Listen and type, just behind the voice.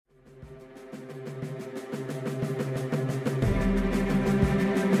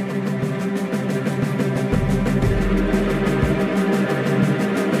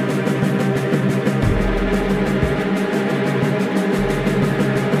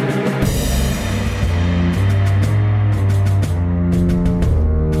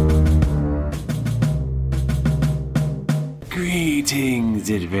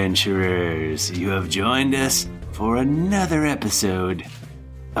adventurers, you have joined us for another episode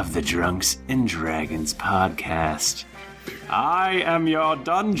of the Drunks and Dragons podcast. I am your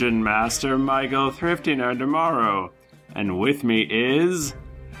dungeon master, Michael Thrifty tomorrow, and with me is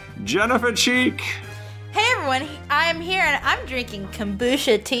Jennifer Cheek. Hey everyone, I'm here and I'm drinking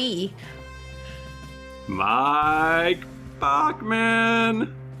kombucha tea. Mike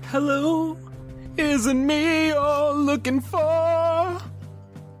Bachman. Hello, isn't me you're looking for?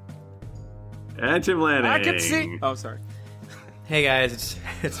 And Tim Lanning. I can see. Oh, sorry. Hey guys,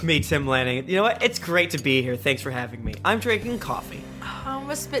 it's me, Tim Lanning. You know what? It's great to be here. Thanks for having me. I'm drinking coffee. I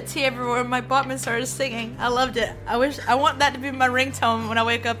almost spit tea everywhere. My Bachman started singing. I loved it. I want that to be my ringtone when I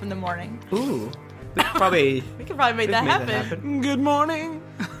wake up in the morning. Ooh, we could probably make that happen. Good morning.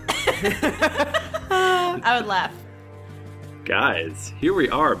 I would laugh. Guys, here we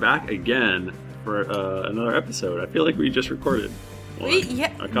are back again for another episode. I feel like we just recorded.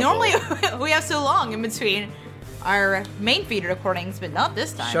 Normally we have so long in between our main feed recordings, but not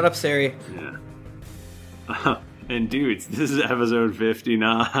this time. Shut up, Sari. Yeah. And dudes, this is episode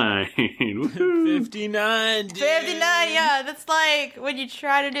 59. 59, dude. 59, yeah. That's like when you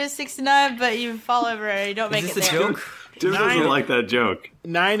try to do 69, but you fall over and you don't make it there. Is this a joke? Tim doesn't like that joke.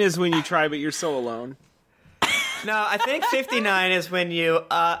 9 is when you try, but you're so alone. No, I think 59 is when you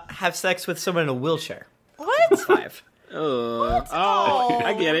have sex with someone in a wheelchair. What? 5. Oh,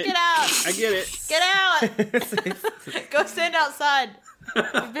 I get it. Get out. I get it. Get out. Go stand outside.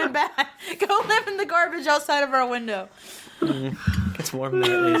 You've been bad. Go live in the garbage outside of our window. It's warm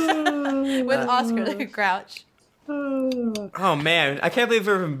there at least. With Oscar the Grouch. Oh man, I can't believe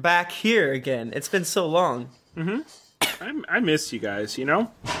we're back here again. It's been so long. I miss you guys, you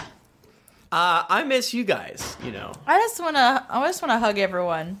know? I miss you guys, you know. I just wanna hug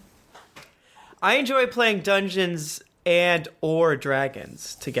everyone. I enjoy playing Dungeons and or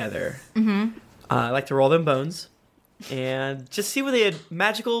Dragons together. I like to roll them bones and just see where the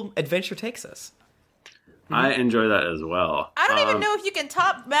magical adventure takes us. I enjoy that as well. I don't even know if you can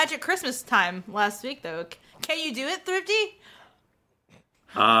top Magic Christmas time last week, though. Can you do it, Thrifty?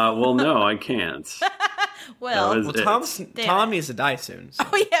 Well, no, I can't. Well, Tom needs to die soon. So.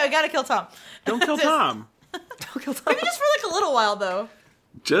 Oh yeah, we gotta kill Tom. Don't kill Tom. Don't kill Tom. Maybe just for like a little while, though.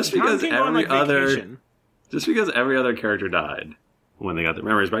 Just Tom because can go on, like, vacation. every other character died when they got their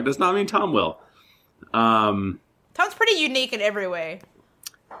memories back does not mean Tom will. Tom's pretty unique in every way.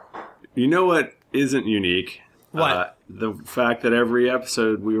 You know what isn't unique? What? The fact that every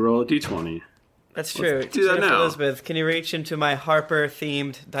episode we roll a d20. That's true. Let's do that Jennifer now. Elizabeth, can you reach into my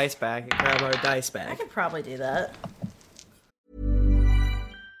Harper-themed dice bag and grab our dice I bag? could probably do that.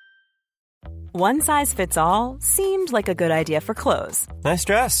 One size fits all seemed like a good idea for clothes. Nice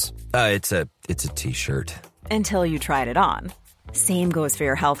dress. It's a t-shirt. Until you tried it on. Same goes for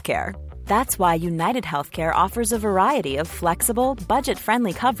your healthcare. That's why United Healthcare offers a variety of flexible,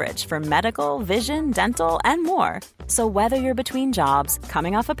 budget-friendly coverage for medical, vision, dental, and more. So whether you're between jobs,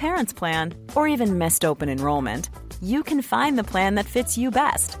 coming off a parent's plan, or even missed open enrollment, you can find the plan that fits you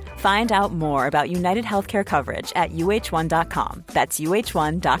best. Find out more about United Healthcare coverage at uh1.com. That's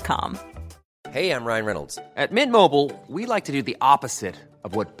uh1.com. Hey, I'm Ryan Reynolds. At Mint Mobile, we like to do the opposite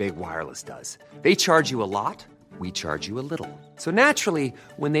of what Big Wireless does. They charge you a lot. We charge you a little. So naturally,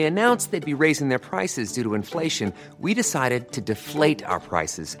 when they announced they'd be raising their prices due to inflation, we decided to deflate our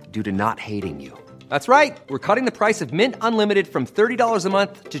prices due to not hating you. That's right. We're cutting the price of Mint Unlimited from $30 a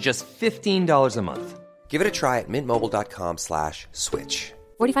month to just $15 a month. Give it a try at mintmobile.com/switch.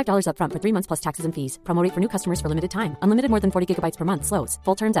 $45 up front for 3 months plus taxes and fees. Promo rate for new customers for limited time. Unlimited more than 40 gigabytes per month. Slows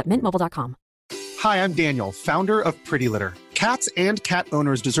full terms at mintmobile.com. Hi, I'm Daniel, founder of Pretty Litter. Cats and cat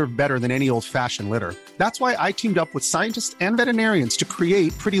owners deserve better than any old-fashioned litter. That's why I teamed up with scientists and veterinarians to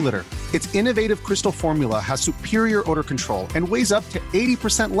create Pretty Litter. Its innovative crystal formula has superior odor control and weighs up to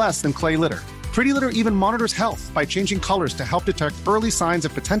 80% less than clay litter. Pretty Litter even monitors health by changing colors to help detect early signs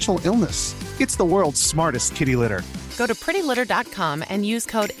of potential illness. It's the world's smartest kitty litter. Go to prettylitter.com and use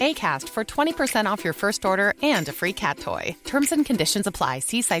code ACAST for 20% off your first order and a free cat toy. Terms and conditions apply.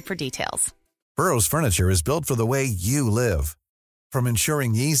 See site for details. Burrow's furniture is built for the way you live. From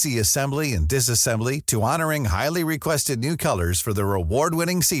ensuring easy assembly and disassembly to honoring highly requested new colors for their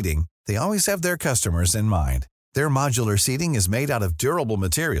award-winning seating, they always have their customers in mind. Their modular seating is made out of durable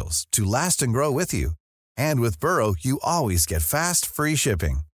materials to last and grow with you. And with Burrow, you always get fast, free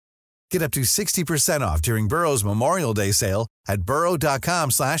shipping. Get up to 60% off during Burrow's Memorial Day sale at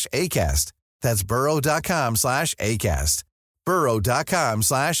burrow.com/ACAST. That's burrow.com/ACAST.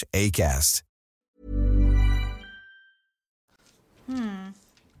 burrow.com/ACAST.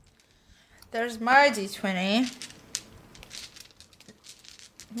 There's my D20.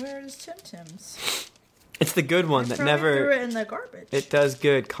 Where's Tim Tim's? It's the good one that never. Threw it in the garbage. It does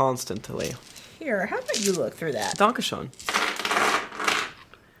good constantly. Here, how about you look through that? Dankeschön.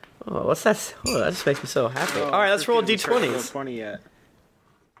 Oh, what's that? Oh, that just makes me so happy. All right, let's roll d20s. 20 yet.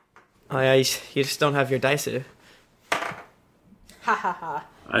 Oh yeah, you just don't have your dice. Ha ha ha.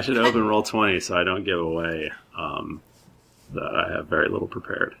 I should open roll 20 so I don't give away that I have very little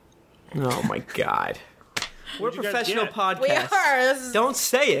prepared. Oh my god. We're a professional podcast. We are. Don't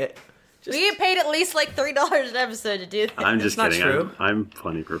say it. We get paid at least like $3 an episode to do this. I'm just That's kidding. not true. I'm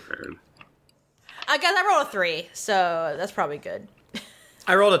plenty prepared. I guess I rolled a 3, so that's probably good.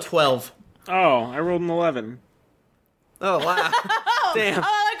 I rolled a 12. Oh, I rolled an 11. Oh wow. Damn. Oh,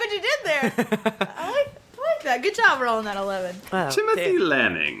 I like what you did there. I like that. Good job rolling that 11. Wow. Timothy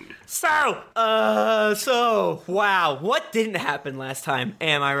Lanning. So, wow, what didn't happen last time?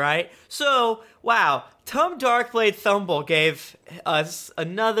 Am I right? So, wow, Tom Darkblade Thumble gave us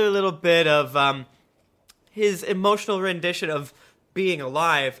another little bit of his emotional rendition of being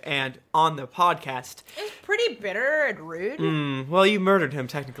alive and on the podcast. It was pretty bitter and rude. Well, you murdered him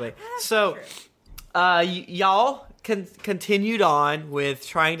technically. So, y'all continued on with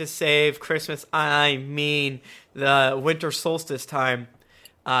trying to save Christmas. I mean, the winter solstice time.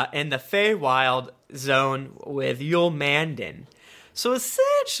 In the Feywild zone with Yule Mandan. So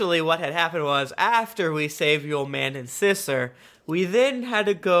essentially what had happened was, after we saved Yule Mandan's sister, we then had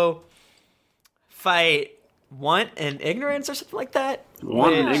to go fight Want and Ignorance or something like that?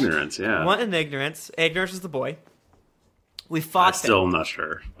 Want and Ignorance, yeah. Want and Ignorance. Ignorance was the boy. We fought them. Still not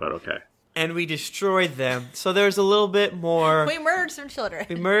sure, but okay. And we destroyed them. So there's a little bit more... We murdered some children.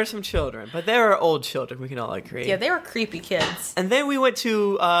 We murdered some children, but they were old children, we can all agree. Yeah, they were creepy kids. And then we went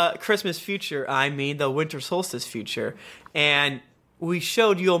to Christmas future, I mean the winter solstice future, and we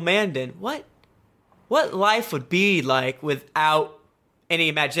showed Yule Mandan what life would be like without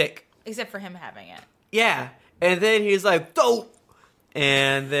any magic. Except for him having it. Yeah. And then he's like, dope!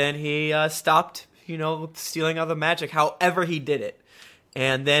 And then he stopped, stealing all the magic, however he did it.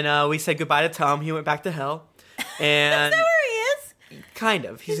 And then we said goodbye to Tom. He went back to hell. And Is that where he is? Kind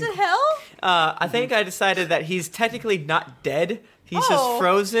of. He's in hell? I think I decided that he's technically not dead. He's just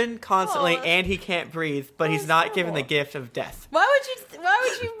frozen constantly, and he can't breathe. But he's not given the gift of death. Why would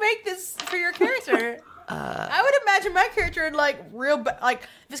you make this for your character? I would imagine my character in like if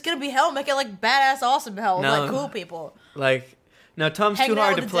it's gonna be hell, make it like badass, awesome hell, with like cool people. No, Tom's Hanging too out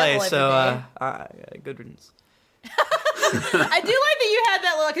hard with to the play. devil So good riddance. I do like that you had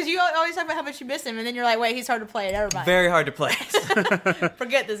that little, because you always talk about how much you miss him, and then you're like, wait, he's hard to play. Never mind. Very hard to play.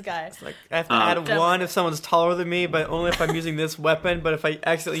 Forget this guy. Like I have to add one if someone's taller than me, but only if I'm using this weapon. But if I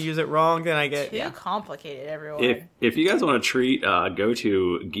accidentally use it wrong, then I get too complicated. Everyone. If you guys want to treat, go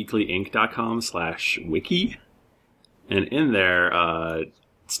to geeklyinc.com/wiki, and in there,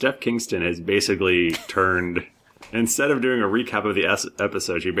 Steph Kingston has basically turned. Instead of doing a recap of the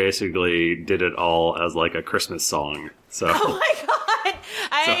episode, she basically did it all as like a Christmas song. So. Oh my god!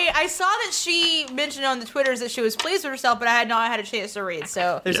 I saw that she mentioned on the Twitters that she was pleased with herself, but I had not had a chance to read.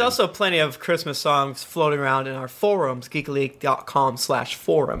 So there's also plenty of Christmas songs floating around in our forums,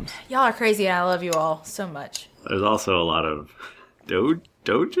 geeklyinc.com/forums. Y'all are crazy, and I love you all so much. There's also a lot of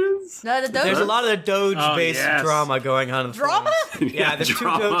Doges? No, the Doge. There's a lot of the Doge-based drama going on in the drama. Yeah, there's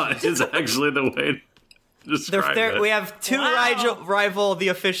drama is actually the way. We have two rival the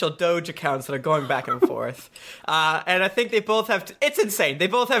official Doge accounts that are going back and forth, and I think they both have. It's insane. They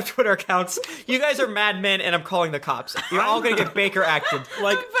both have Twitter accounts. You guys are madmen, and I'm calling the cops. You're all gonna get Baker acted.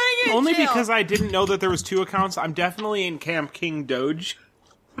 Like only because I didn't know that there was two accounts. I'm definitely in Camp King Doge.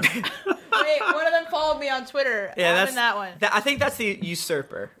 Wait, one of them followed me on Twitter. Yeah, I'm in that one. I think that's the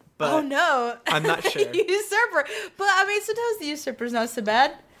usurper. But oh no, I'm not sure. Usurper, but I mean, sometimes the usurper's not so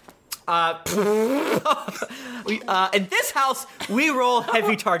bad. In this house, we roll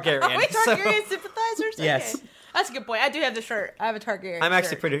heavy Targaryen. Are we Targaryen sympathizers? Yes. Okay. That's a good point. I do have the shirt. I have a Targaryen I'm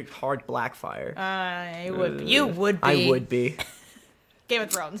actually shirt. pretty hard Blackfire. You would be. You would be. I would be. Game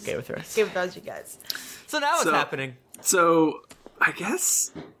of Thrones. Game of Thrones. Game of Thrones, you guys. So now what's happening? So I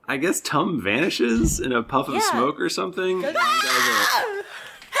guess Tom vanishes in a puff of smoke or something. Hell!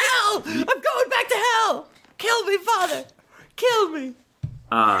 I'm going back to hell! Kill me, father! Kill me!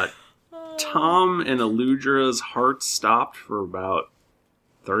 Tom and Eludra's heart stopped for about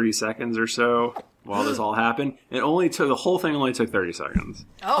 30 seconds or so while this all happened. The whole thing only took 30 seconds.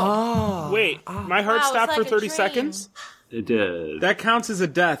 Wait, my heart stopped for 30 seconds? It did. That counts as a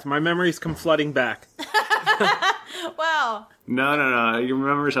death. My memories come flooding back. Wow. No. Your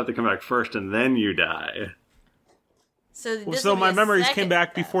memories have to come back first and then you die. So my memories came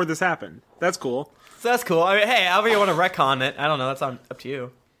back before this happened. That's cool. So that's cool. I mean, hey, however you want to retcon it, I don't know. That's up to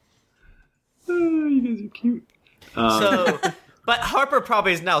you. You guys are cute. But Harper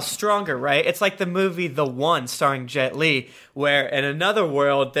probably is now stronger, right? It's like the movie The One starring Jet Li, where in another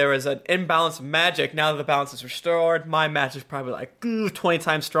world there is an imbalance of magic. Now that the balance is restored, my magic's probably like 20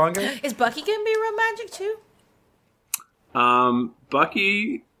 times stronger. Is Bucky gonna be real magic too?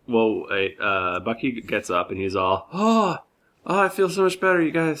 Bucky gets up and he's all, oh, I feel so much better,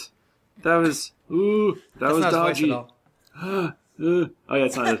 you guys. That was dodgy. Oh yeah,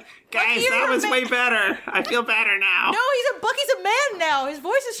 it's not it. Guys, that was way better. I feel better now. No, Bucky's a man now. His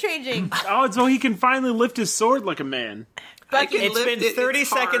voice is changing. Oh, so he can finally lift his sword like a man. Bucky, it's been 30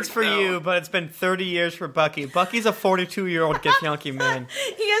 seconds for you, but it's been 30 years for Bucky. Bucky's a 42-year-old Githyanki man.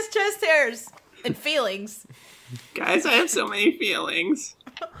 He has chest hairs and feelings. Guys, I have so many feelings.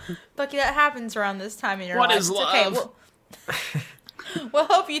 Bucky, that happens around this time in your life. What is love? Okay, we'll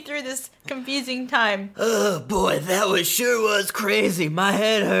help you through this confusing time. Oh boy, that was crazy. My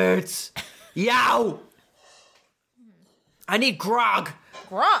head hurts. Yow! I need grog.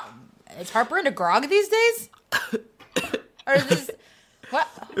 Grog? Is Harper into grog these days? Or is this... What?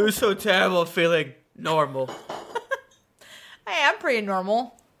 It was so terrible feeling normal. Hey, I'm pretty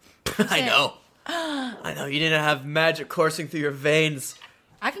normal. I know. You didn't have magic coursing through your veins.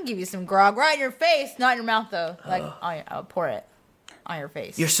 I can give you some grog right in your face. Not in your mouth, though. Like, I'll pour it on your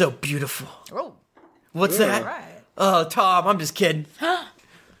face. You're so beautiful. Oh. What's that? Right. Oh, Tom, I'm just kidding.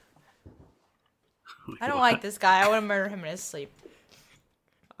 I don't like this guy. I want to murder him in his sleep.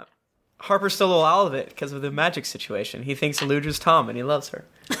 Harper's still a little out of it because of the magic situation. He thinks Eludra's Tom, and he loves her.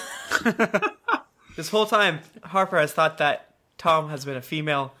 This whole time, Harper has thought that Tom has been a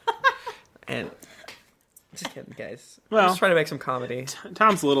female. And just kidding, guys. Well, I'm just trying to make some comedy.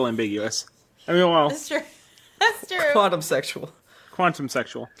 Tom's a little ambiguous. I mean, well, That's true. That's true. Quantum sexual. Quantum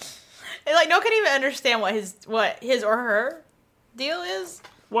sexual. And, like, no one can even understand what his or her deal is.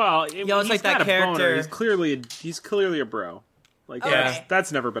 Well, it's like that character. He's clearly a bro. Like,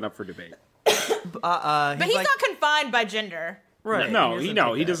 that's never been up for debate. But he's not confined by gender. Right. No,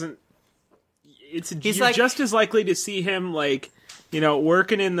 he doesn't. You're like, just as likely to see him, like,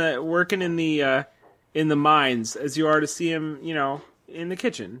 working in the mines as you are to see him, in the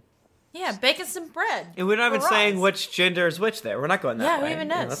kitchen. Yeah, baking some bread. And we're not even saying which gender is which there. We're not going that way. Yeah, who even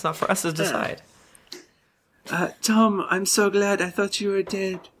knows? That's not for us to decide. Tom, I'm so glad. I thought you were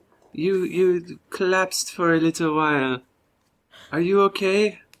dead. You collapsed for a little while. Are you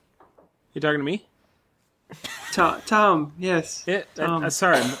okay? You talking to me? Tom, yes. Yeah,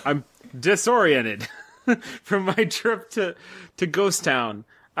 sorry, I'm disoriented from my trip to Ghost Town.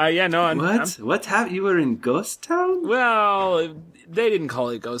 What happened? You were in Ghost Town? Well, they didn't call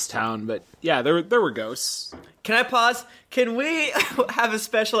it Ghost Town, but yeah, there were ghosts. Can I pause? Can we have a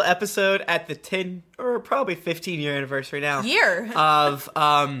special episode at the 10 or probably 15-year anniversary now? Of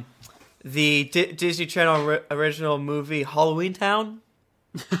the Disney Channel original movie Halloween Town?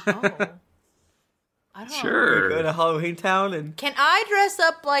 I don't Sure. Go to Halloween Town and... Can I dress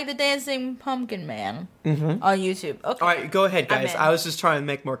up like the Dancing Pumpkin Man on YouTube? Okay. All right, go ahead, guys. I was just trying to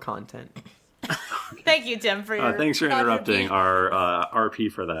make more content. Thank you, Tim, for your thanks for interrupting our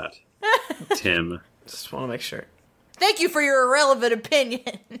RP for that, Tim. Just want to make sure. Thank you for your irrelevant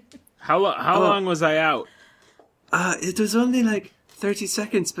opinion. How long was I out? It was only like 30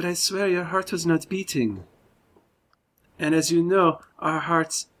 seconds, but I swear your heart was not beating. And as you know, our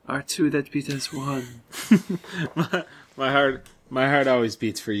hearts are two that beat as one. my heart always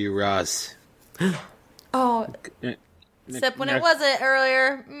beats for you, Roz. Oh, except when it wasn't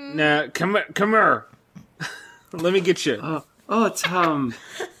earlier. Now, come here. Let me get you. Tom.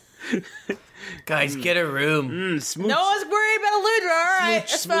 Guys, get a room. Smooch. No one's worried about Eludra. All right,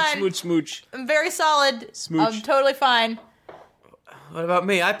 that's fine. Smooch. I'm very solid. Smooch. I'm totally fine. What about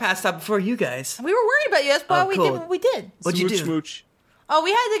me? I passed out before you guys. We were worried about you. That's why we did what we did. What'd you do? Smooch. Oh,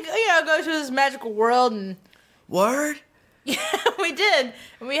 we had to, go to this magical world and... Word? Yeah, we did.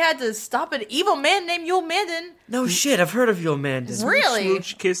 And we had to stop an evil man named Yul Mandan. No shit, I've heard of Yul Mandan. Really?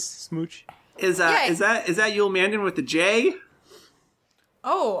 Smooch, kiss, smooch. Is that Yul Mandan with the J?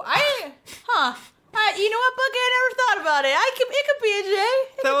 Oh, you know what, Bucky? I never thought about it. It could be a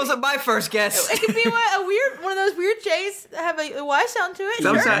J. That wasn't my first guess. It could be one of those weird J's that have a Y sound to it.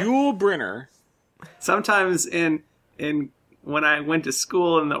 Yul Brynner. Sometimes in when I went to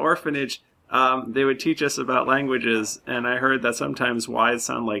school in the orphanage, they would teach us about languages, and I heard that sometimes Y's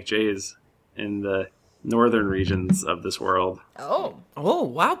sound like J's in the northern regions of this world. Oh,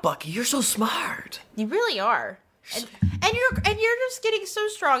 wow, Bucky, you're so smart. You really are. And you're just getting so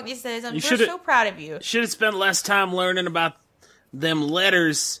strong these days. We're so proud of you. Should have spent less time learning about them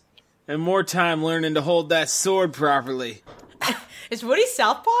letters and more time learning to hold that sword properly. Is Woody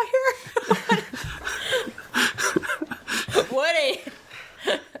Southpaw here? Woody,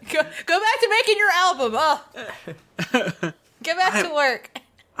 go back to making your album. Oh. Get back to work.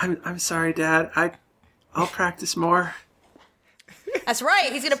 I'm sorry, Dad. I'll practice more. That's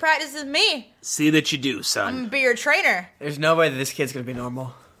right. He's gonna practice with me. See that you do, I'm son. gonna be your trainer. There's no way that this kid's gonna be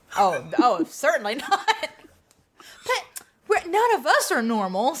normal. Oh, certainly not. But none of us are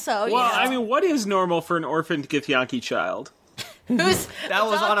normal, so you know. I mean, what is normal for an orphaned Githyanki child? Who's That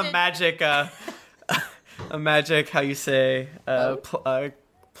was on a magic, how you say,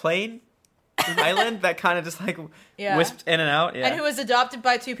 plane? Island that kind of just like wisped in and out. Yeah. And who was adopted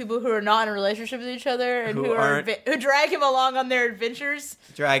by two people who are not in a relationship with each other and who drag him along on their adventures.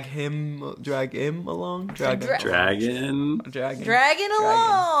 Drag him along? Dragon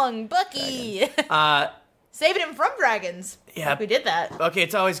Along, Bucky. Saving him from dragons. Yeah. We did that. Okay,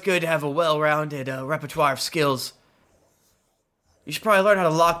 it's always good to have a well-rounded repertoire of skills. You should probably learn how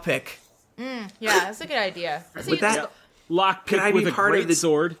to lockpick. Yeah, that's a good idea. Lockpick with a great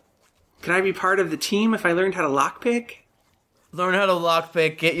sword. Can I be part of the team if I learned how to lockpick? Learn how to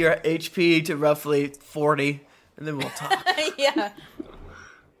lockpick, get your HP to roughly 40, and then we'll talk. Yeah.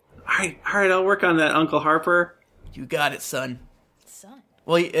 All right, I'll work on that, Uncle Harper. You got it, son. Son.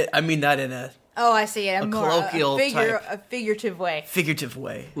 Well, I mean that in a I see it. a colloquial type. A figurative way.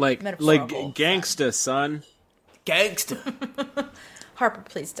 Like gangsta, son. Gangsta. Harper,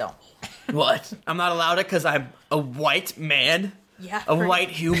 please don't. What? I'm not allowed it because I'm a white man? Yeah. A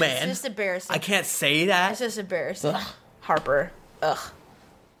white human? It's just embarrassing. I can't say that? It's just embarrassing. Ugh. Harper. Ugh.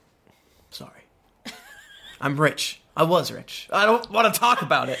 Sorry. I'm rich. I was rich. I don't want to talk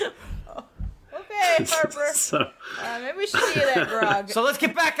about it. Okay, Harper. Maybe we should see that grog. So let's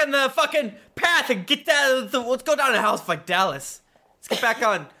get back on the fucking path and get that. Let's go down to House Fidelis. Let's get back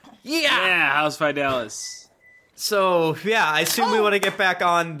on. Yeah, House Fidelis. So, yeah, I assume we want to get back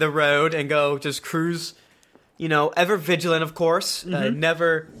on the road and go just cruise. You know, ever vigilant, of course.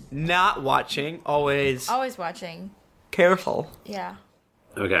 Never not watching. Always watching. Careful. Yeah.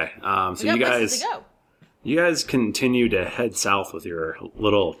 Okay. So you guys continue to head south with your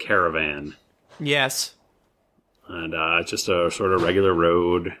little caravan. Yes. And it's just a sort of regular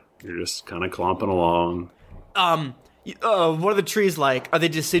road. You're just kind of clomping along. What are the trees like? Are they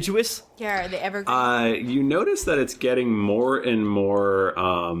deciduous? Yeah, are they evergreen? You notice that it's getting more and more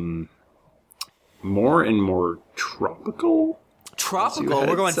tropical. Tropical?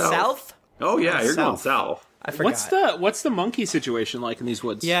 We're going south? Oh yeah, you're going south. I forgot. What's the monkey situation like in these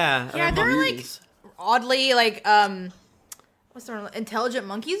woods? Yeah, they're like oddly like what's the word? Intelligent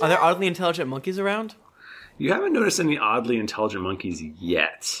monkeys? Are there oddly intelligent monkeys around? You haven't noticed any oddly intelligent monkeys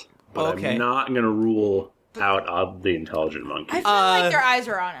yet, but okay. I'm not going to rule out oddly intelligent monkeys. I feel like their eyes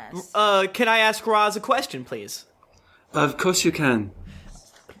are on us. Can I ask Roz a question, please? Of course you can.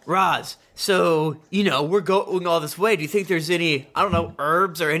 Roz, so, you know, we're going all this way. Do you think there's any, I don't know,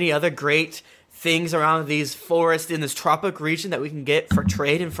 herbs or any other great things around these forests in this tropic region that we can get for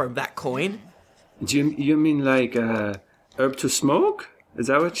trade and for that coin? Do you mean like herb to smoke? Is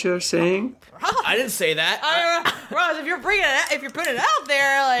that what you're saying? I didn't say that. Roz, if you're putting it out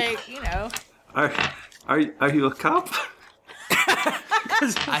there, like, you know. Are you a cop?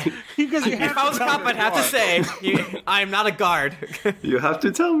 If I was a cop, I'd have to say, I'm not a guard. You have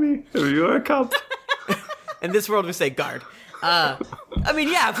to tell me if you're a cop. In this world, we say guard. I mean,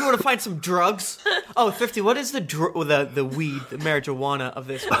 yeah, if you want to find some drugs. Oh, 50, what is the weed, the marijuana of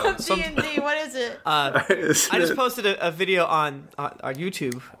this world? D&D, what is it? I just posted a video on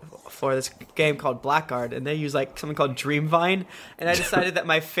YouTube for this game called Blackguard, and they use like something called Dreamvine, and I decided that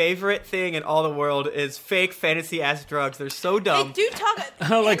my favorite thing in all the world is fake fantasy-ass drugs. They're so dumb. They do talk...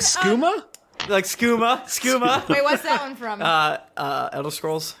 like skooma? Like skooma. Wait, what's that one from? Elder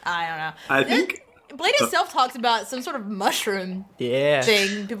Scrolls. I don't know. I think... Blade itself talks about some sort of mushroom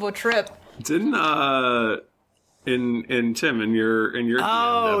thing people trip. Didn't in Tim in your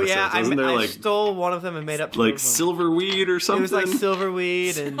oh yeah, episodes, I stole one of them and made up like silverweed or something. It was like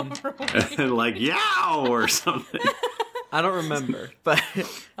silverweed and like yow or something. I don't remember, but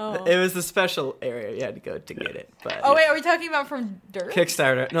it was the special area you had to go to get it. But wait, are we talking about from Dirt?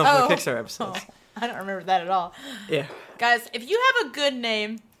 Kickstarter? No, from the Kickstarter episodes. I don't remember that at all. Yeah, guys, if you have a good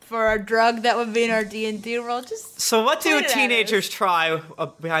name for a drug that would be in our D&D world, just so what do teenagers try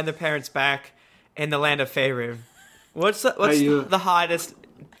behind their parents' back in the land of Faerun? What's the hottest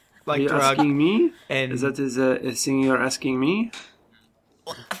drug? Are you asking me? And is that a thing you're asking me?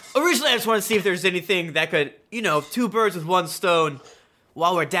 Originally, I just want to see if there's anything that could, you know, two birds with one stone.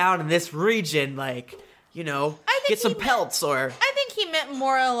 While we're down in this region, like, you know, get some pelts or. I think he meant meant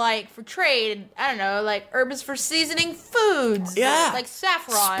more like for trade. I don't know, like herbs for seasoning foods. Yeah. Like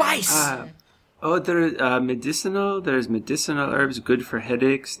saffron. Spice. There's medicinal herbs good for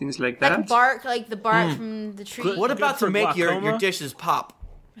headaches, things like that. Like bark, like the bark from the tree. What about to make your dishes pop?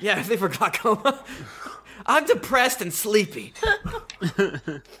 Yeah, I think for glaucoma. I'm depressed and sleepy.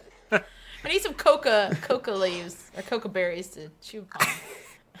 I need some coca leaves or coca berries to chew upon.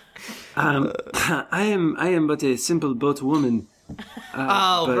 I am but a simple boat woman.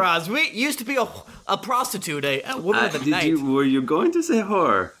 Roz, we used to be a prostitute, a woman of the night. Were you going to say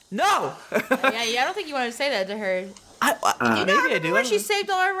whore? No. yeah, I don't think you want to say that to her. Maybe I do. Where she saved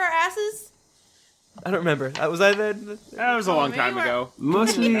all of our asses? I don't remember. Was I there? That was a long time ago.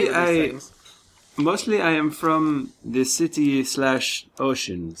 Mostly I am from the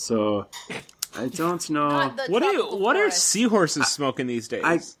city/ocean, so I don't know. What are seahorses smoking these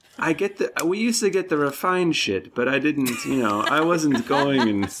days? We used to get the refined shit, but I didn't, I wasn't going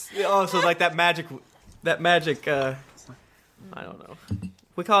and... Oh, so like that magic, I don't know.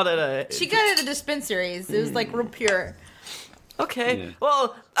 We called it She got it at the dispensaries. It was like real pure. Okay. Yeah.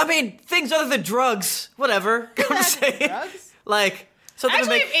 Well, I mean, things other than drugs, whatever. I'm saying. Drugs? Like, something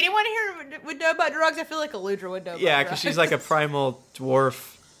Actually, to make... if anyone here would know about drugs, I feel like Eludra would know about Yeah, drugs. because she's like a primal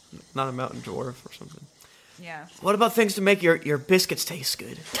dwarf, not a mountain dwarf or something. Yeah. What about things to make your biscuits taste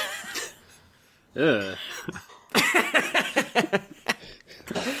good? Ugh.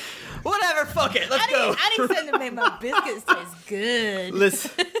 Whatever, fuck it, let's go. I need something to make my biscuits taste good.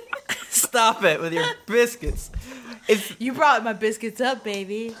 Listen, stop it with your biscuits. You brought my biscuits up,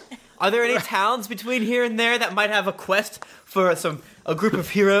 baby. Are there any towns between here and there that might have a quest for a group of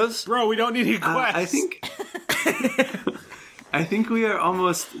heroes? Bro, we don't need any quests. I think we are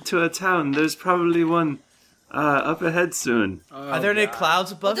almost to a town. There's probably one up ahead soon. Are there any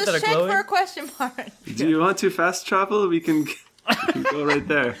clouds above that are Just check glowing? for a question mark. Do you want to fast travel? We can go right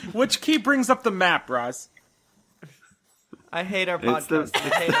there. Which key brings up the map, Roz? I hate our It's the- podcast. I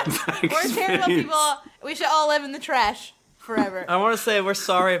hate it. We're terrible people. We should all live in the trash forever. I want to say we're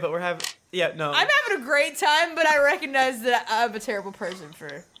sorry, but we're having... Yeah, no. I'm having a great time, but I recognize that I'm a terrible person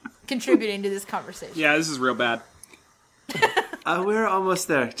for contributing to this conversation. Yeah, this is real bad. We're almost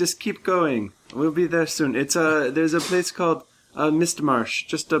there. Just keep going. We'll be there soon. There's a place called Mist Marsh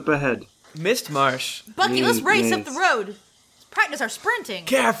just up ahead. Mist Marsh. Bucky, let's race up Yes. the road. Let's practice our sprinting.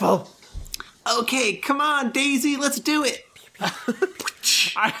 Careful. Okay, come on, Daisy, let's do it.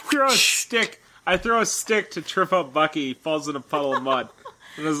 I throw a stick to trip up Bucky. He falls in a puddle of mud.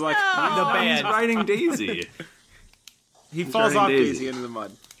 And it's like, The band. He's riding Daisy. he falls riding off Daisy. Daisy into the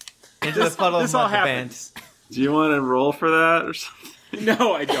mud. Into the puddle This of all mud, the band. happens. Do you want to roll for that or something?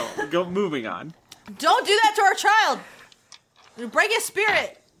 No, I don't. Moving on. Don't do that to our child. It'll break his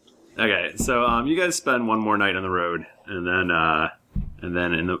spirit. Okay, so you guys spend one more night on the road, and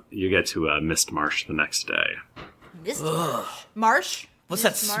then you get to Mist Marsh the next day. Mist Marsh? What's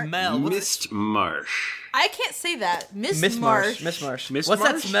that Mist Marsh? smell? Mist Marsh. I can't say that. Mist Miss Marsh. Marsh. Miss Marsh. Miss What's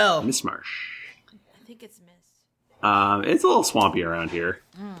that Marsh? smell? Mist Marsh. I think it's mist. It's a little swampy around here.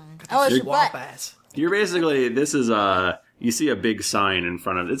 Oh, it's your Swamp butt. ass. You're basically, this is you see a big sign in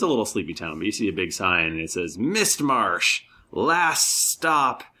front of it. It's a little sleepy town, but you see a big sign and it says Mist Marsh, last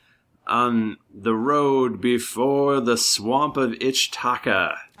stop on the road before the swamp of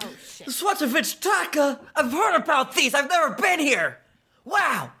Ichtaka. Oh, shit. The Swatovich Taka! I've heard about these! I've never been here!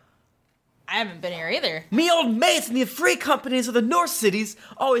 Wow! I haven't been here either. Me old mates in the free companies of the North cities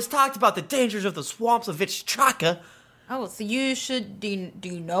always talked about the dangers of the swamps of Ichtaka. Oh, so you should... Do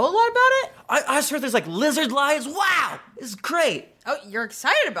you know a lot about it? I just heard there's like lizard lions. Wow! This is great! Oh, you're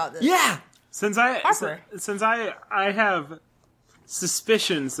excited about this. Yeah! Since Harper. I have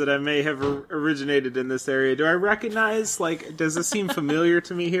suspicions that I may have originated in this area, do I recognize, does this seem familiar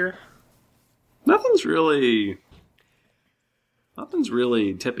to me here? Nothing's really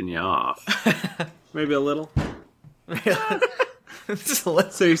tipping you off. Maybe a little?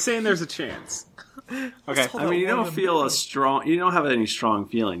 So you're saying there's a chance? Okay. I mean, you don't have any strong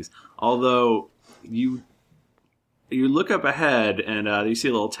feelings. Although you look up ahead and you see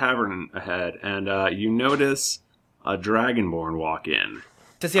a little tavern ahead, and you notice a Dragonborn walk in.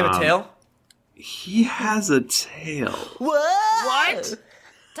 Does he have a tail? He has a tail. What?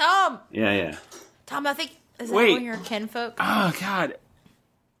 Tom! Yeah. Tom, I think... Is that Wait. one of your kinfolk? Oh, God.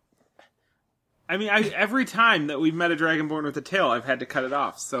 I mean, every time that we've met a Dragonborn with a tail, I've had to cut it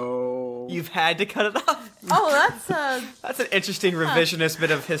off, so... You've had to cut it off? Oh, That's an interesting revisionist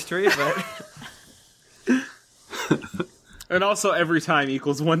bit of history, but... And also, every time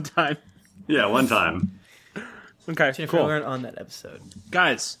equals one time. Yeah, one time. Okay, Jennifer cool. learned on that episode.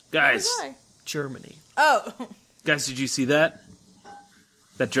 Guys. Why? Germany. Oh. Guys, did you see that?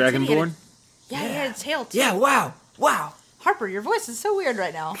 That Dragonborn? Yeah, he had a tail too. Yeah, wow. Harper, your voice is so weird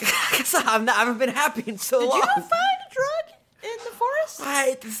right now. I haven't been happy in so long. Did you not find a drug in the forest? I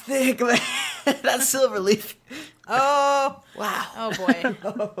hate this thing, man. That Silverleaf. Oh. Wow. Oh,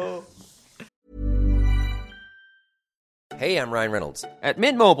 boy. Hey, I'm Ryan Reynolds. At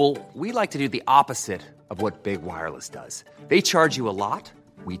Mint Mobile, we like to do the opposite of what Big Wireless does. They charge you a lot,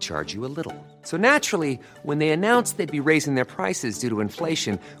 we charge you a little. So naturally, when they announced they'd be raising their prices due to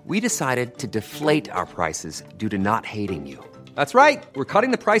inflation, we decided to deflate our prices due to not hating you. That's right. We're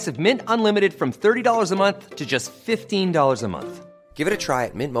cutting the price of Mint Unlimited from $30 a month to just $15 a month. Give it a try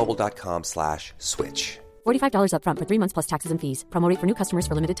at mintmobile.com/switch. $45 up front for 3 months plus taxes and fees. Promo rate for new customers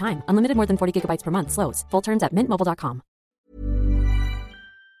for limited time. Unlimited more than 40 gigabytes per month. Slows full terms at mintmobile.com.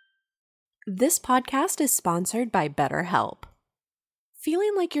 This podcast is sponsored by BetterHelp.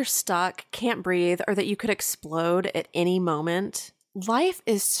 Feeling like you're stuck, can't breathe, or that you could explode at any moment? Life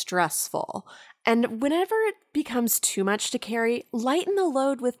is stressful. And whenever it becomes too much to carry, lighten the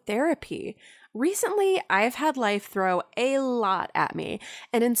load with therapy. Recently, I've had life throw a lot at me,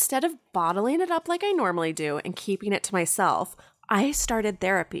 and instead of bottling it up like I normally do and keeping it to myself, I started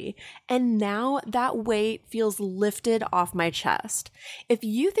therapy, and now that weight feels lifted off my chest. If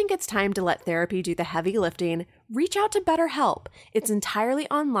you think it's time to let therapy do the heavy lifting, reach out to BetterHelp. It's entirely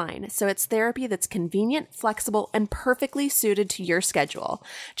online, so it's therapy that's convenient, flexible, and perfectly suited to your schedule.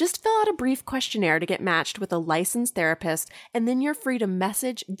 Just fill out a brief questionnaire to get matched with a licensed therapist, and then you're free to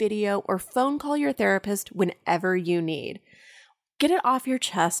message, video, or phone call your therapist whenever you need. Get it off your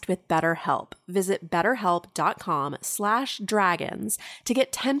chest with BetterHelp. Visit betterhelp.com/dragons to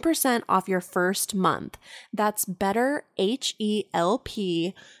get 10% off your first month. That's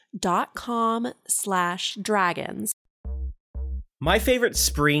betterhelp.com/dragons. My favorite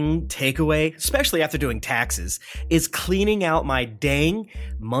spring takeaway, especially after doing taxes, is cleaning out my dang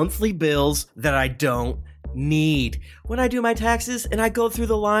monthly bills that I don't need. When I do my taxes and I go through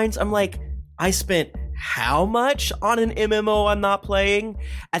the lines, I'm like, I spent how much on an MMO I'm not playing?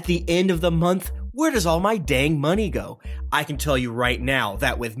 At the end of the month, where does all my dang money go? I can tell you right now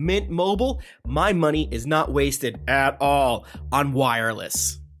that with Mint Mobile, my money is not wasted at all on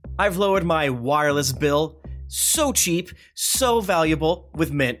wireless. I've lowered my wireless bill. So cheap, so valuable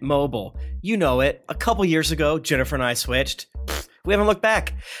with Mint Mobile. You know it. A couple years ago, Jennifer and I switched. We haven't looked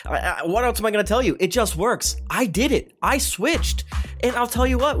back. What else am I going to tell you? It just works. I did it. I switched. And I'll tell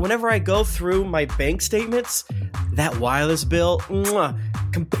you what, whenever I go through my bank statements, that wireless bill,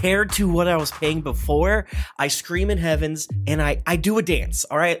 compared to what I was paying before, I scream in heavens and I do a dance,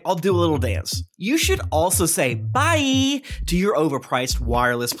 all right? I'll do a little dance. You should also say bye to your overpriced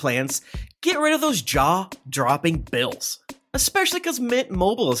wireless plans. Get rid of those jaw-dropping bills, especially because Mint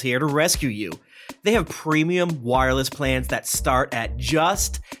Mobile is here to rescue you. They have premium wireless plans that start at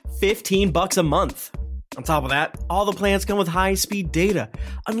just $15 a month. On top of that, all the plans come with high-speed data,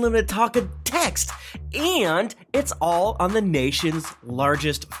 unlimited talk and text, and it's all on the nation's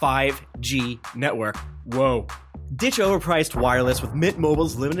largest 5G network. Whoa. Ditch overpriced wireless with Mint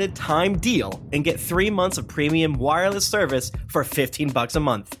Mobile's limited time deal and get 3 months of premium wireless service for $15 a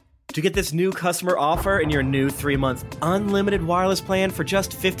month. To get this new customer offer and your new 3-month unlimited wireless plan for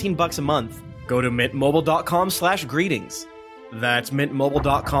just $15 a month, go to mintmobile.com/greetings. That's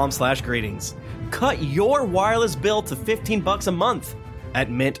mintmobile.com/greetings. Cut your wireless bill to $15 a month at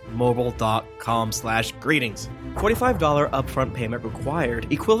mintmobile.com/greetings. $45 upfront payment required,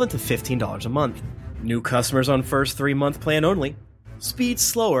 equivalent to $15 a month. New customers on first 3-month plan only. Speed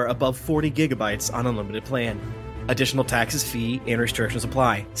slower above 40 gigabytes on unlimited plan. Additional taxes, fee, and restrictions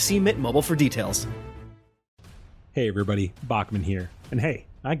apply. See Mint Mobile for details. Hey everybody, Bachman here. And hey,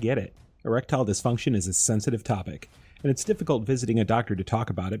 I get it. Erectile dysfunction is a sensitive topic, and it's difficult visiting a doctor to talk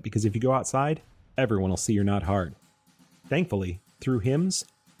about it because if you go outside, everyone will see you're not hard. Thankfully, through HIMS,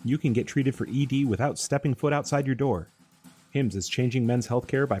 you can get treated for ED without stepping foot outside your door. HIMS is changing men's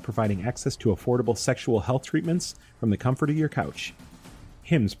healthcare by providing access to affordable sexual health treatments from the comfort of your couch.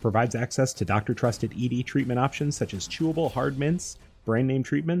 HIMS provides access to doctor-trusted ED treatment options such as chewable hard mints, brand-name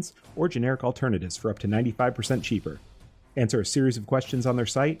treatments, or generic alternatives for up to 95% cheaper. Answer a series of questions on their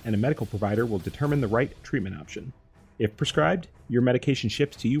site, and a medical provider will determine the right treatment option. If prescribed, your medication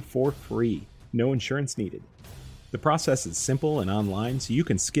ships to you for free. No insurance needed. The process is simple and online, so you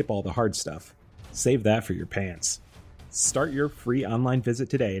can skip all the hard stuff. Save that for your pants. Start your free online visit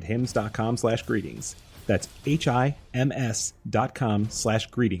today at hims.com/greetings. That's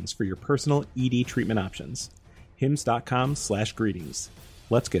HIMS.com/greetings for your personal ED treatment options. HIMS.com/greetings.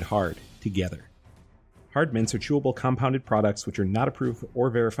 Let's get hard together. Hard mints are chewable compounded products which are not approved or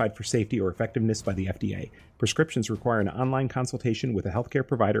verified for safety or effectiveness by the FDA. Prescriptions require an online consultation with a healthcare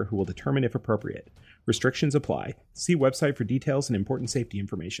provider who will determine if appropriate. Restrictions apply. See website for details and important safety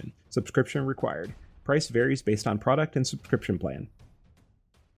information. Subscription required. Price varies based on product and subscription plan.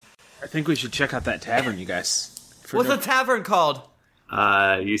 I think we should check out that tavern, you guys. What's the tavern called?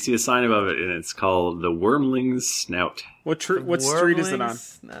 You see a sign above it, and it's called the Wormling's Snout. What street is it on?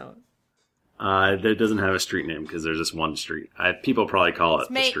 Snout. That doesn't have a street name because there's just one street. People probably call it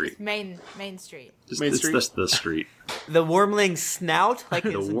the street. Main Street. It's just the street. The Wormling's Snout? Like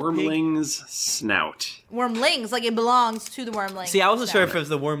the Wormling's Snout. Wormlings, like it belongs to the Wormlings. See, I wasn't sure if it was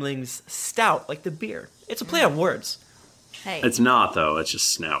the Wormling's Stout, like the beer. It's a play on words. Hey. It's not, though. It's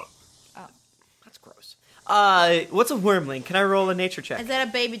just Snout. Oh. That's gross. What's a Wormling? Can I roll a nature check? Is that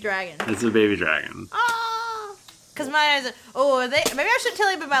a baby dragon? It's a baby dragon. Because mine is maybe I should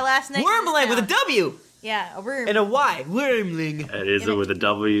tell you about my last name. Wormling with a W. Yeah, a worm. And a Y. Wormling. It is with a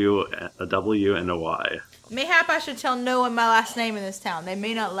W and a Y. Mayhap I should tell no one my last name in this town. They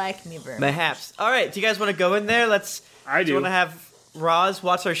may not like me very much. Mayhaps. All right, do you guys want to go in there? I do. Do you want to have Roz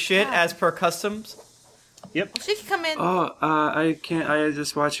watch our shit as per customs? Yep. She can come in. Oh, I can't. I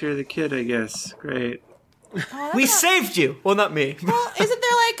just watch here the kid, I guess. Great. We saved you. Well, not me. Well, isn't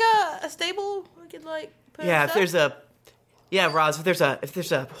there like a stable we could like put Yeah, stuff? if there's a... Yeah, Roz, if there's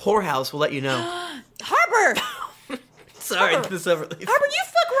a whorehouse, we'll let you know. Harper! Sorry, Harper, this over. Harper, you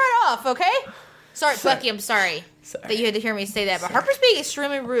fuck right off, okay? Sorry, Bucky, I'm sorry that you had to hear me say that, but Harper's being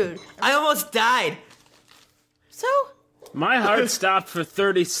extremely rude. I almost died. So? My heart stopped for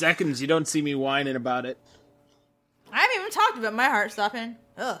 30 seconds. You don't see me whining about it. I haven't even talked about my heart stopping.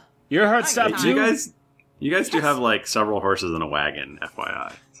 Ugh. Your heart stopped too? You guys do have like several horses and a wagon,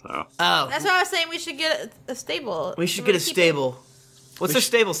 FYI. So. Oh. That's why I was saying we should get a stable. We should get a stable. What's their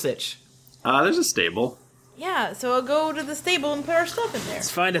stable sitch? There's a stable. Yeah, so I'll go to the stable and put our stuff in there. Let's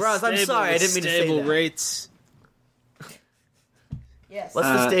find a Roz, stable I'm sorry, I with didn't mean to say stable that. rates. Yes. What's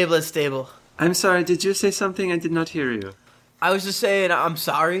the stablest stable? I'm sorry, did you say something? I did not hear you. I was just saying I'm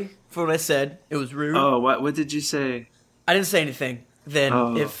sorry for what I said. It was rude. Oh, what did you say? I didn't say anything.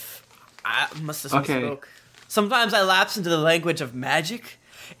 Then if I must have spoke. Sometimes I lapse into the language of magic.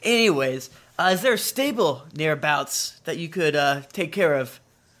 Anyways, is there a stable nearabouts that you could take care of?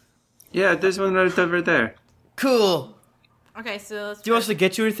 Yeah, there's one right over there. Cool. Okay, so let's... Do you want us to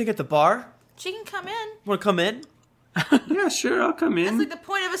get you anything at the bar? She can come in. Want to come in? Yeah, sure, I'll come in. That's like the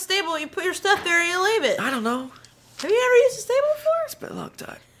point of a stable. You put your stuff there and you leave it. I don't know. Have you ever used a stable before? It's been a long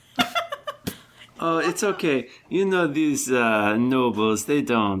time. Oh, it's okay. You know, these nobles, they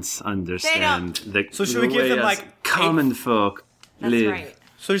don't understand So should we give them, like, common folk live. Right.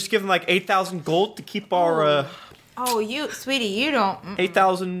 So just give them like 8,000 gold to keep our... Oh, sweetie, you don't...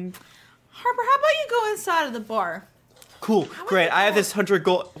 8,000... Harper, how about you go inside of the bar? Cool. Great. I have this 100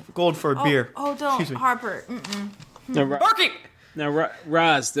 gold for a beer. Oh, don't. Excuse me. Harper. Now,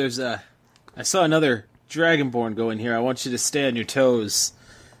 Roz, there's I saw another Dragonborn go in here. I want you to stay on your toes.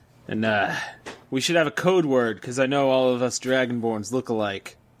 And, we should have a code word, because I know all of us Dragonborns look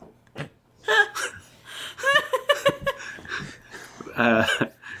alike.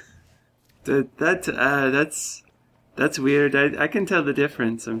 That's weird. I can tell the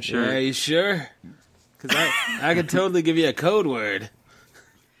difference, I'm sure. Yeah, you sure? Because I could totally give you a code word.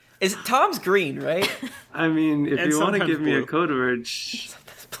 Is Tom's green, right? I mean, if And you want to sometimes give me a blue. code word,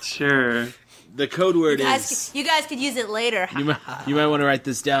 sure. The code word is... You guys could use it later. You might want to write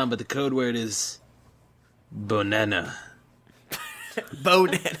this down, but the code word is... Bonana.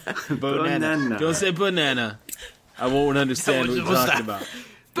 Bonana. Don't say banana. I won't understand what you're talking about.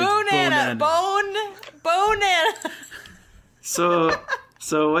 Bonana. Bonana.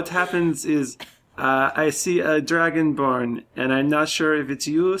 So what happens is, I see a Dragonborn, and I'm not sure if it's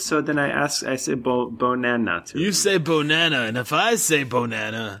you, so then I say Bonana to You him. say Bonana, and if I say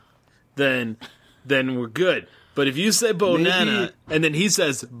Bonana, then we're good. But if you say Bonana, and then he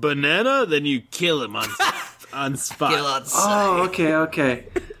says Banana, then you kill him on spot. Oh, okay.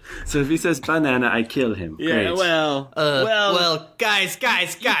 So if he says banana, I kill him. Yeah, Great. well, guys.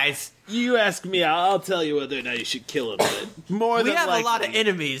 You ask me, I'll tell you whether or not you should kill him. But more We than have likely, a lot of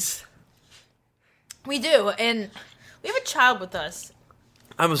enemies. We do, and we have a child with us.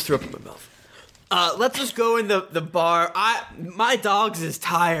 I almost threw up in my mouth. Let's just go in the bar. My dog's is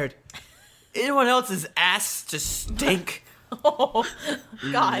tired. Anyone else's ass just stink. Oh,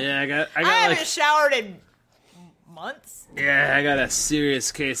 God. Yeah, I got I haven't showered in months. Yeah, I got a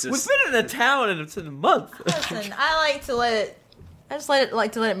serious case of... We've been in the town and it's in a month. Listen, I like to let it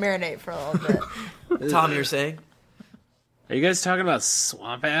marinate for a little bit. Tom, you're saying? Are you guys talking about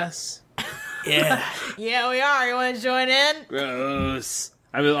swamp ass? Yeah. Yeah, we are. You want to join in? Gross.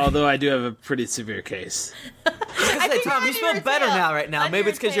 I mean, although I do have a pretty severe case. Tom, you smell better now, right now. Maybe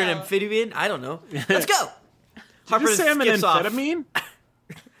it's because you're an amphibian. I don't know. Let's go. Harper say I'm an amphetamine?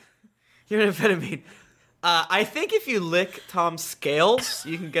 You're an amphetamine. I think if you lick Tom's scales,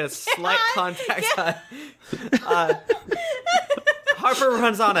 you can get a slight contact high. Harper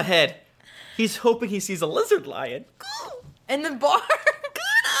runs on ahead. He's hoping he sees a lizard lion. In the bar.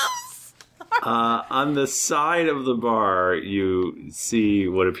 On the side of the bar, you see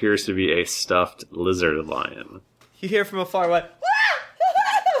what appears to be a stuffed lizard lion. You hear from afar what?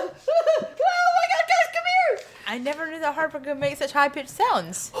 Oh my God, guys, come here! I never knew that Harper could make such high-pitched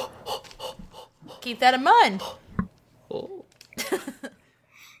sounds. Keep that in mind.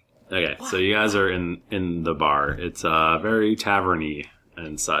 Okay, so you guys are in the bar. It's very tavern-y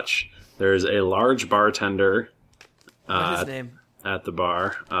and such. There's a large bartender. What's his name? At the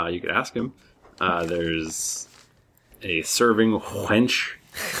bar. You could ask him. There's a serving wench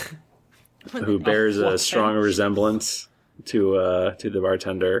who bears a strong resemblance to the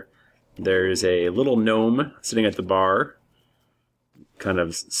bartender. There's a little gnome sitting at the bar, kind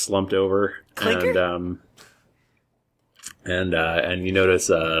of slumped over. Clinker? And you notice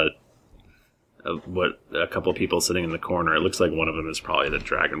what a couple people sitting in the corner. It looks like one of them is probably the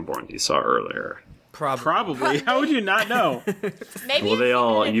Dragonborn you saw earlier. Probably. How would you not know? Maybe well, they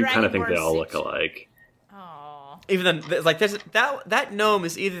all. You kind of think they all look alike. Oh. Even then, like there's that gnome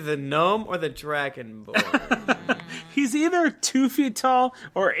is either the gnome or the Dragonborn. He's either 2 feet tall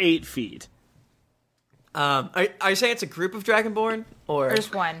or 8 feet. Are you saying it's a group of Dragonborn or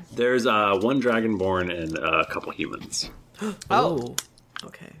There's one. There's one Dragonborn and a couple humans. Oh,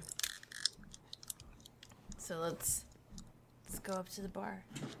 okay. So let's go up to the bar.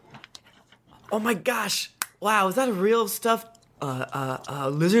 Oh my gosh! Wow, is that a real stuffed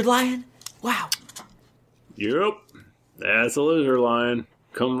lizard lion? Wow. Yep, that's a lizard lion.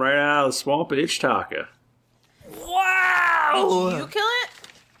 Come right out of the swamp of Ichtaka. Wow! Did you kill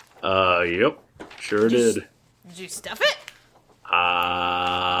it? Yep, sure did. Did you stuff it?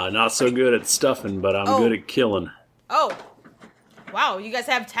 Not so good at stuffing, but I'm good at killing. Oh. Wow, you guys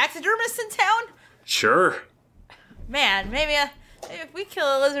have taxidermists in town? Sure. Man, maybe if we kill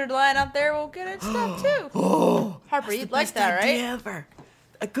a lizard lion out there, we'll get it stuffed too. Harper, you'd like that, right? Ever.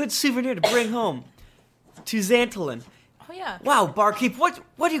 A good souvenir to bring home to Xantolin. Oh yeah. Wow, barkeep, what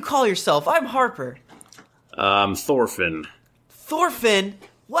do you call yourself? I'm Harper. Thorfinn. Thorfinn?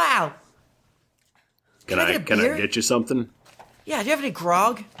 Wow. Can I get you something? Yeah, do you have any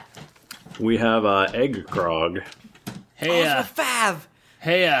grog? We have egg grog. Hey, Fav.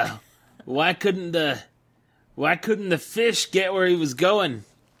 Hey, why couldn't the fish get where he was going?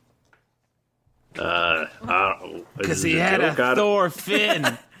 Because he had a Thor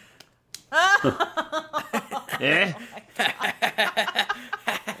fin.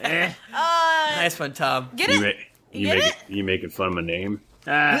 Nice one, Tom. Get it? You making fun of my name?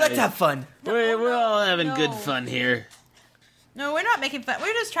 We like to have fun. We're all having good fun here. No, we're not making fun.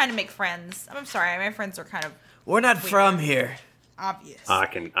 We're just trying to make friends. I'm sorry, my friends are kind of We're not from here. obvious. I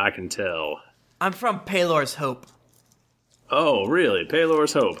can tell. I'm from Paylor's Hope. Oh, really?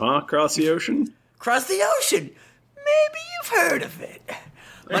 Paylor's Hope, huh? Across the ocean? Across the ocean. Maybe you've heard of it.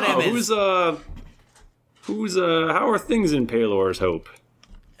 My name is... how are things in Paylor's Hope?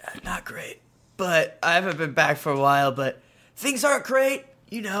 Not great. But I haven't been back for a while, but things aren't great,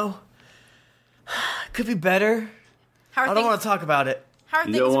 you know. Could be better. I don't want to talk about it. How are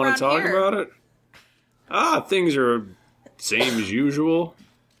You things don't want around to talk here? about it? Things are same as usual.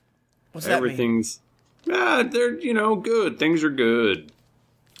 What's that mean? Everything's they're good. Things are good.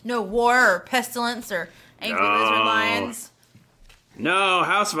 No war or pestilence or angry lizard lions. No,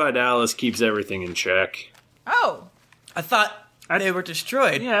 House Vidalis keeps everything in check. Oh, I thought they were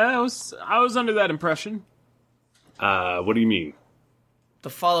destroyed. Yeah, I was under that impression. What do you mean? The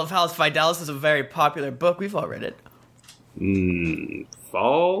Fall of House Vidalis is a very popular book. We've all read it.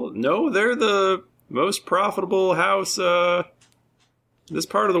 Fall? No, they're the most profitable house, this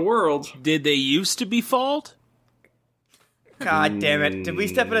part of the world. Did they used to be falled? God damn it. Did we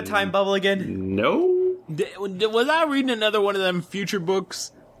step in a time bubble again? No. Was I reading another one of them future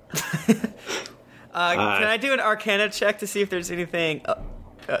books? Can I do an Arcana check to see if there's anything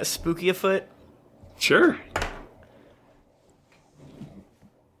spooky afoot? Sure.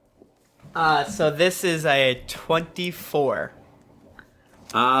 So this is a 24.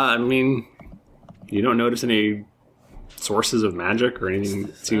 I mean, you don't notice any sources of magic or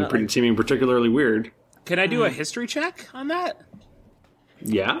anything seeming particularly weird. Can I do a history check on that?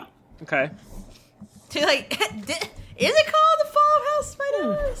 Yeah. Okay. is it called the Fall of House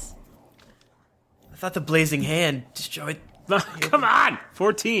Vidalis? thought the Blazing Hand destroyed... Come on!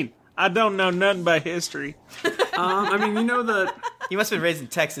 14. I don't know nothing about history. I mean, you know that... You must have been raised in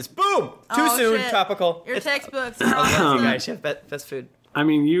Texas. Boom! Too soon, shit. tropical. Your textbooks. You guys have best food. I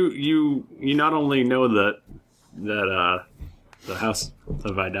mean, you not only know that the House of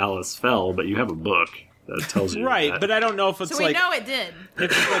Vidalis fell, but you have a book that tells you right, that. but I don't know if it's So we know it did.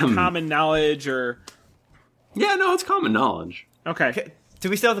 If it's like common knowledge or... Yeah, no, it's common knowledge. Okay. Do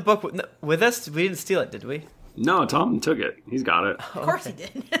we still have the book with us? We didn't steal it, did we? No, Tom took it. He's got it. Of course he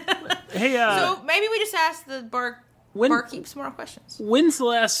did. Hey, so maybe we just ask the barkeep some more questions. When's the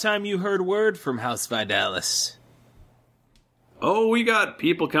last time you heard word from House Vidalis? Oh, we got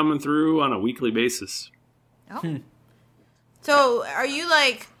people coming through on a weekly basis. Oh. So are you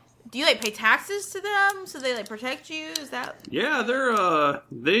like... Do you like pay taxes to them so they like protect you? Is that... Yeah,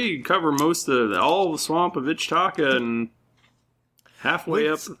 they cover all the swamp of Ichtaka and halfway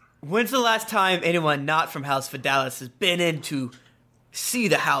up. When's the last time anyone not from House Vidalis has been in to see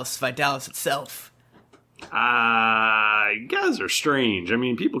the House Vidalis itself? You guys are strange. I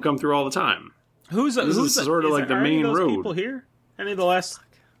mean, people come through all the time. Who's sort of like the main those road? People here? Who's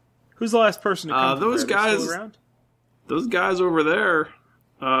the last person to come? Those guys. Those guys over there.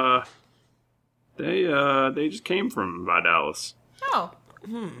 They just came from Vidalis. Oh.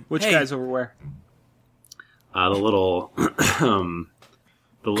 Which guys over where? The little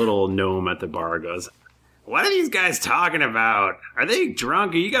the little gnome at the bar goes, "What are these guys talking about? Are they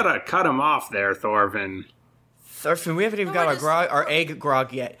drunk? You gotta cut them off there, Thorfinn." Thorfinn, we haven't even got our egg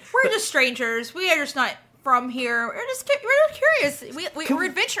grog yet. We're just strangers. We are just not from here. We're just curious. We're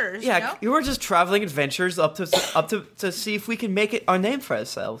adventurers. Yeah, you know? we're just traveling adventurers up to see if we can make it our name for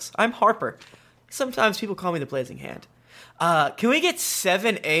ourselves. I'm Harper. Sometimes people call me the Blazing Hand. Can we get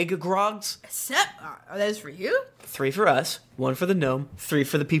 7 egg grogs? Are those for you? 3 for us, 1 for the gnome, 3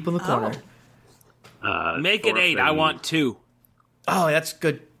 for the people in the corner. Make it 8. I want 2. Oh, that's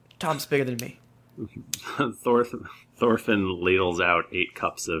good. Tom's bigger than me. Thorfinn ladles out 8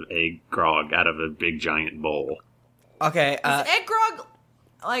 cups of egg grog out of a big giant bowl. Okay. Is egg grog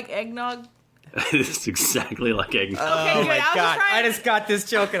like eggnog? It's exactly like eggnog. Okay, oh my god! I just got this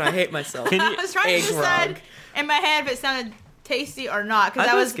joke and I hate myself. I was trying to decide in my head if it sounded tasty or not because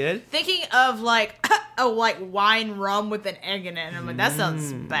I was good. thinking of like wine rum with an egg in it, and I'm like, that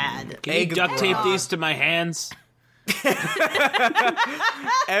sounds bad. Can you duct tape these to my hands? We're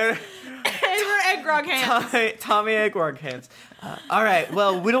egg grog hands. Tommy egg grog hands. All right.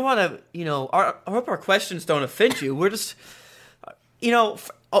 Well, we don't want to. I hope our questions don't offend you. We're just,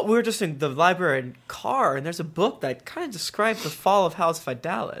 we're just in the library and car, and there's a book that kind of describes the fall of House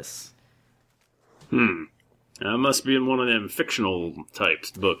Vidalis. That must be in one of them fictional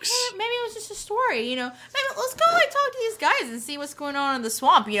types books. Maybe it was just a story, Maybe let's go talk to these guys and see what's going on in the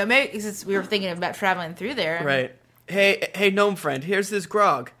swamp, Maybe since we were thinking about traveling through there. Right. Hey, gnome friend, here's this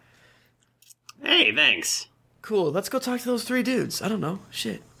grog. Hey, thanks. Cool. Let's go talk to those 3 dudes. I don't know.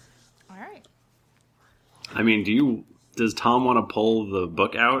 Shit. All right. I mean, does Tom want to pull the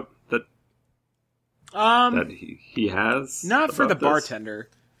book out that he has? Not for the this? bartender.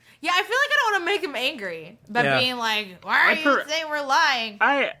 Yeah, I feel like I don't want to make him angry by being like, why are you saying we're lying?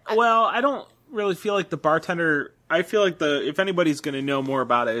 I don't really feel like the bartender... I feel like if anybody's going to know more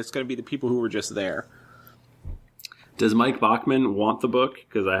about it, it's going to be the people who were just there. Does Mike Bachman want the book?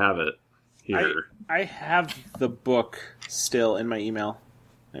 Because I have it here. I have the book still in my email.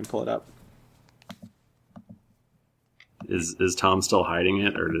 And pull it up. Is Tom still hiding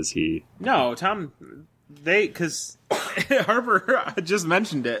it, or does he... No, Tom... Because Harper just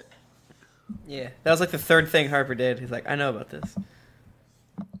mentioned it. Yeah, that was like the 3rd thing Harper did. He's like, I know about this.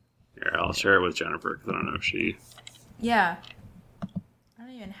 Here, I'll share it with Jennifer, because I don't know if she... Yeah. I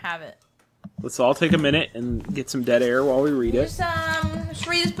don't even have it. Let's all take a minute and get some dead air while we read it. Just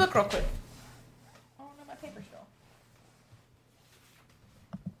read this book real quick. I don't know my paper still.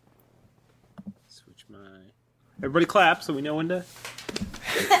 Switch my... Everybody clap so we know when to...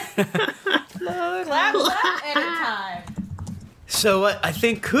 Clap, edit time. So what I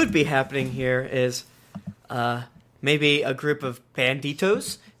think could be happening here is maybe a group of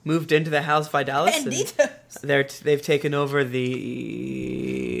banditos moved into the House Vidalis. Banditos? They've taken over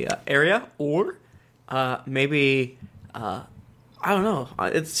the area, or maybe... I don't know.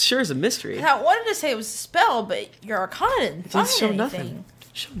 It sure is a mystery. I wanted to say it was a spell, but your Arcana didn't find show anything. nothing.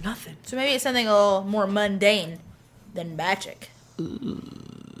 Show nothing. So maybe it's something a little more mundane than magic.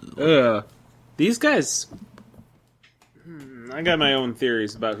 These guys... I got my own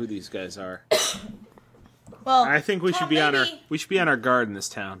theories about who these guys are. Well, I think we should be on our guard in this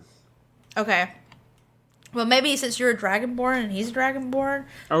town. Okay. Well, maybe since you're a Dragonborn and he's a Dragonborn.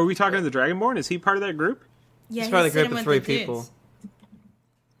 Are we talking to the Dragonborn? Is he part of that group? Yeah, he's part of the group sitting of with 3 the people.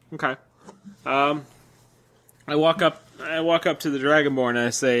 dudes. Okay. I walk up to the Dragonborn and I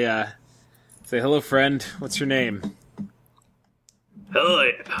say, hello, friend. What's your name?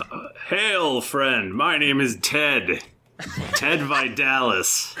 Hello, hail, friend. My name is Ted. Ted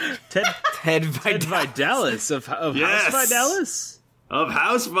Vidalis. Ted Vidalis. Vidalis of Yes. House Vidalis? Of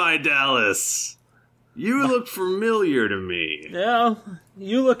House Vidalis. You look familiar to me. No,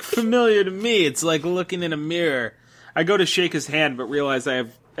 you look familiar to me. It's like looking in a mirror. I go to shake his hand, but realize I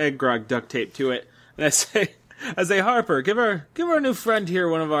have egg grog duct taped to it. And I say, Harper, give our new friend here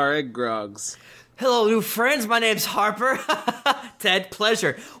one of our egg grogs. Hello, new friends. My name's Harper. Ted,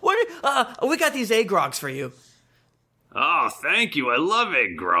 pleasure. We got these egg grogs for you. Oh, thank you. I love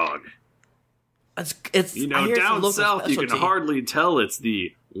egg grog. It's You know, down south you can hardly tell it's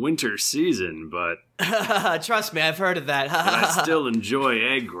the winter season, but trust me, I've heard of that. I still enjoy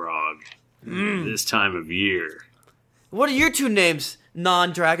egg grog this time of year. What are your 2 names,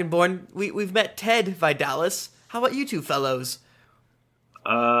 non-Dragonborn? We've met Ted Vidalis. How about you 2 fellows?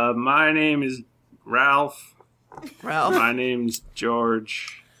 My name is Ralph. Ralph? My name's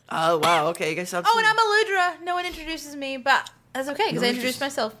George. Oh, wow, okay, I guess I'm... Oh, and I'm Aludra. No one introduces me, but that's okay, because I introduced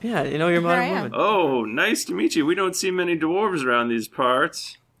myself. Yeah, you know you're a Here I modern am. woman. Oh, nice to meet you. We don't see many dwarves around these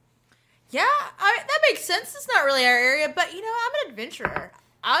parts. Yeah, that makes sense. It's not really our area, but, you know, I'm an adventurer.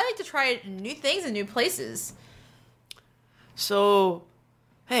 I like to try new things and new places. So,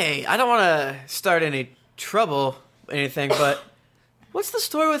 hey, I don't want to start any trouble or anything, but what's the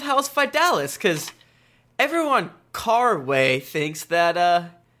story with House Vidalis? Because everyone Carway thinks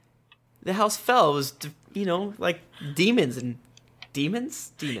that the house fell was, like demons and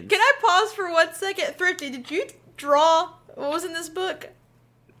demons? Demons. Can I pause for 1 second? Thrifty, did you draw what was in this book?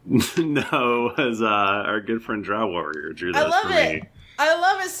 No, as our good friend Drow Warrior drew that I love for it. me. I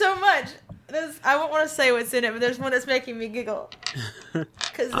love it so much. I won't want to say what's in it, but there's one that's making me giggle.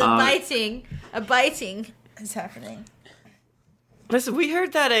 Because a biting is happening. Listen, we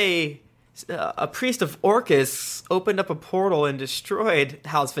heard that a priest of Orcus opened up a portal and destroyed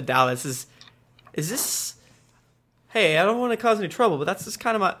House Vidalis. Is this... Hey, I don't want to cause any trouble, but that's just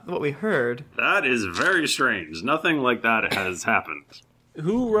kind of what we heard. That is very strange. Nothing like that has happened.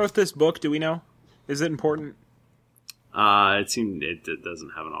 Who wrote this book? Do we know? Is it important? It doesn't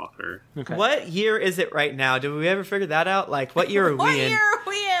have an author. Okay. What year is it right now? Did we ever figure that out? Like, what year are we in? What year are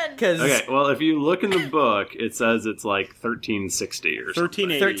we in? Okay, well, if you look in the book, it says it's like 1360 or something.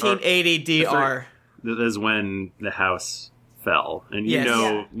 1380 DR. That is when the house fell, and you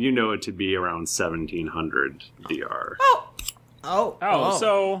know it to be around 1700 DR. Oh,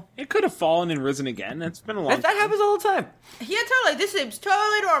 so it could have fallen and risen again. It's been a long time. That happens all the time. Yeah, totally. This seems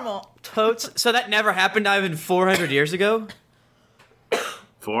totally normal. Totes. So that never happened not even 400 years ago?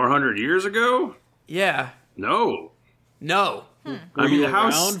 400 years ago? Yeah. No. Were I mean, you the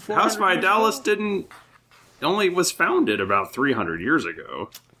House around 400 Vidalis only was founded about 300 years ago.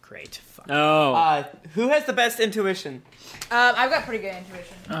 Great. Fuck. Oh. Who has the best intuition? I've got pretty good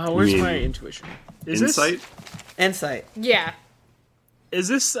intuition. Where's my intuition? Insight? Insight. Yeah. Is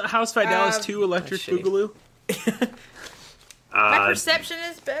this House Vidalis 2 Electric Boogaloo? My perception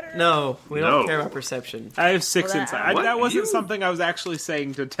is better. No, we don't care about perception. I have 6 insight. What? That wasn't something I was actually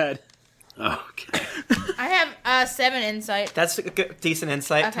saying to Ted. Okay. I have 7 insight. That's a good, decent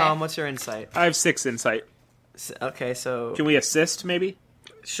insight. Okay. Tom, what's your insight? I have 6 insight. Okay, so... Can we assist, maybe?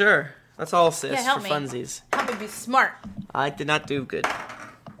 Sure. Let's all assist Yeah, help for me. funsies. Help me be smart. I did not do good.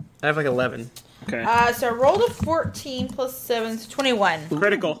 I have like 11. Okay. So I rolled a 14 plus 7 is 21.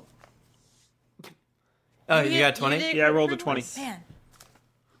 Critical. Oh, you got 20? Yeah, I rolled a 20.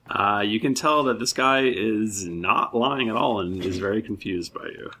 Man. You can tell that this guy is not lying at all and is very confused by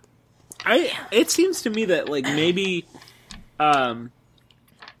you. It seems to me that like maybe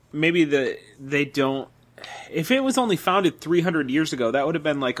they don't. If it was only founded 300 years ago, that would have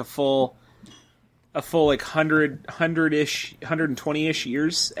been like a full like 100-ish, 120-ish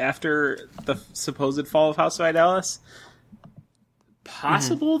years after the supposed fall of House Vidalis.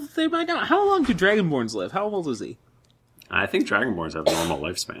 Possible that they might not. How long do Dragonborns live? How old is he? I think Dragonborns have a normal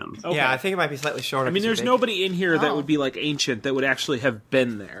lifespan. Okay. Yeah, I think it might be slightly shorter. I mean, there's nobody in here that would be like ancient that would actually have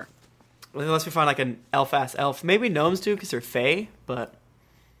been there. Unless we find like an elf-ass elf. Maybe gnomes do because they're fey, but...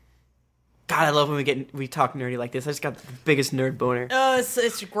 God, I love when we talk nerdy like this. I just got the biggest nerd boner. Oh,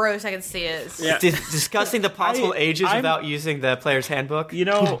 it's gross. I can see it. Yeah. Discussing the possible ages without using the player's handbook. You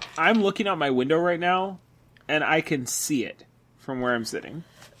know, I'm looking out my window right now, and I can see it from where I'm sitting.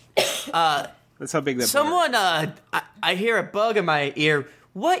 That's how big that. Someone, I hear a bug in my ear.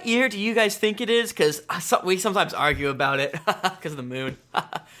 What year do you guys think it is? Because we sometimes argue about it because of the moon.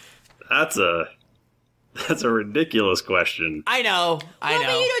 That's a ridiculous question. I know. But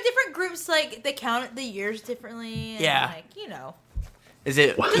different groups they count the years differently. And, Is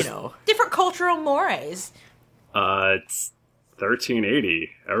it different cultural mores? It's 1380.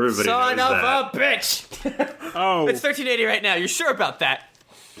 Everybody Son knows of that. a bitch! Oh, It's 1380 right now. You're sure about that?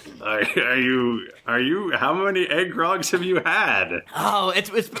 Are you? How many egg grogs have you had? Oh,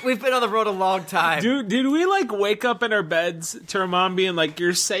 we've been on the road a long time. Did we wake up in our beds to our mom being like,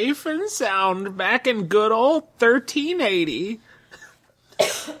 "You're safe and sound back in good old 1380"?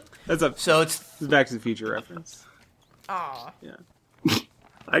 It's Back to the Future reference. Aw. Yeah.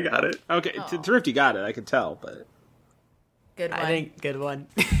 I got it. Okay, Thrifty got it. I could tell, but Good one. I think good one.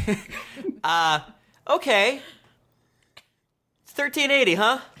 Okay. It's 1380,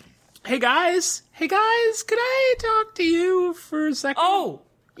 huh? Hey guys, could I talk to you for a second? Oh,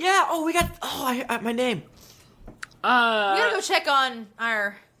 yeah. Oh, we got. My name. We gotta go check on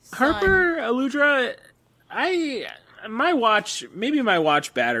our son. Harper, Aludra. My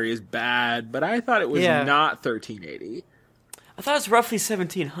watch battery is bad, but I thought it was not 1380. I thought it was roughly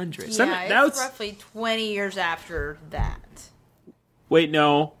 1700. Yeah, it's roughly 20 years after that. Wait,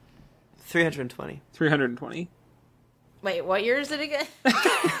 no. 320. 320. Wait, what year is it again?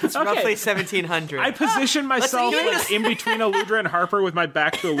 It's roughly 1700. I position myself in between Aludra and Harper with my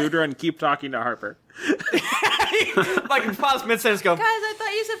back to Aludra and keep talking to Harper. Pause mid-sentence go, Guys, I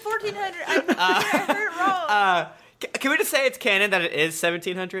thought you said 1400. I heard it wrong. Can we just say it's canon that it is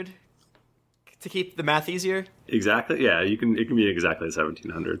 1700? To keep the math easier? Exactly. Yeah, it can be exactly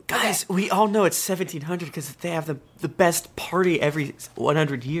 1700. Guys, we all know it's 1700 because they have the best party every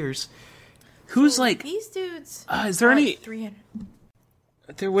 100 years. Who's these dudes? Is there any? 300.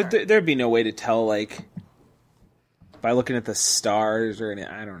 There'd be no way to tell by looking at the stars or any.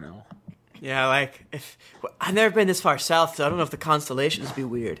 I don't know. Yeah, I've never been this far south, so I don't know if the constellations would be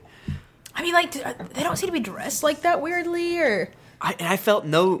weird. I mean, they don't seem to be dressed like that weirdly, or. I felt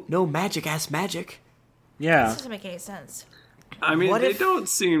no magic-ass magic. Yeah. This doesn't make any sense. I mean, they don't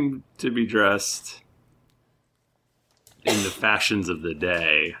seem to be dressed in the fashions of the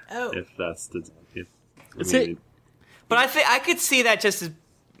day. Oh. If that's the... But I could see that just as...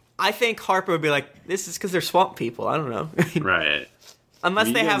 I think Harper would be like, this is because they're swamp people. I don't know. Right.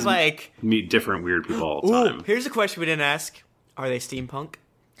 Unless they have meet different weird people all the time. Here's a question we didn't ask. Are they steampunk?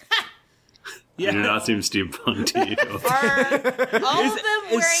 Yeah. Do not seem steampunk to you. Are all of them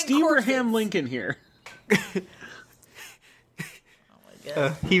wearing Is Steve corsets? Abraham Lincoln here?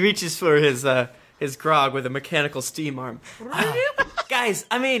 He reaches for his grog with a mechanical steam arm. Guys,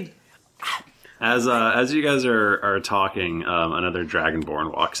 I mean... As you guys are talking, another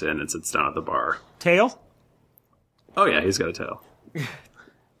Dragonborn walks in and sits down at the bar. Tail? Oh yeah, he's got a tail.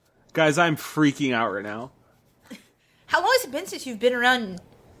 Guys, I'm freaking out right now. How long has it been since you've been around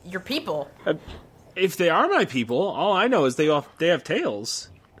your people? If they are my people, all I know is they have tails.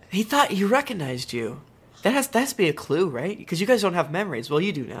 He thought he recognized you. That has to be a clue, right? Because you guys don't have memories. Well,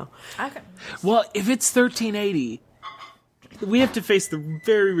 you do now. Okay. Well, if it's 1380, we have to face the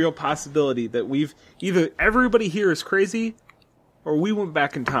very real possibility that either everybody here is crazy, or we went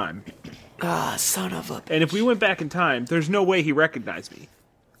back in time. Ah, son of a... And if we went back in time, there's no way he recognized me.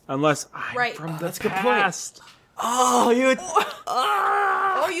 Unless I'm from the that's a good past. point. Oh, you...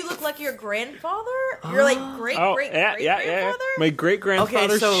 Oh, you look like your grandfather? You're like great-great-great-grandfather? Yeah. My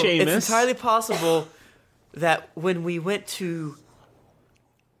great-grandfather, okay, so Seamus. It's entirely possible that when we went to...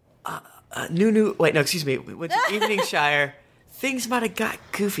 we went to Eveningshire, things might have got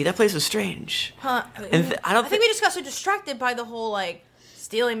goofy. That place was strange. Huh. And I think we just got so distracted by the whole,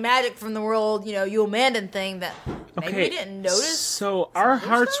 stealing magic from the world, Yule Mandan thing that maybe we didn't notice. So our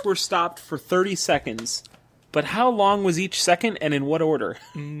hearts were stopped for 30 seconds. But how long was each second, and in what order?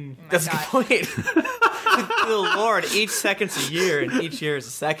 That's a good point. Good Lord, each second's a year, and each year is a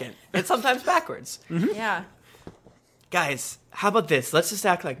second. And sometimes backwards. Mm-hmm. Yeah. Guys, how about this? Let's just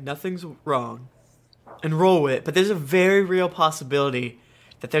act like nothing's wrong and roll with it. But there's a very real possibility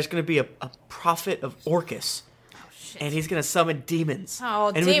that there's going to be a prophet of Orcus. Oh, shit. And he's going to summon demons.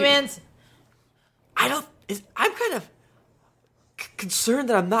 Oh, and demons! I'm kind of concerned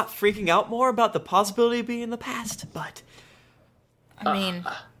that I'm not freaking out more about the possibility of being in the past, but... I mean...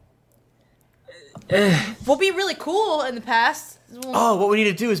 we'll be really cool in the past. What we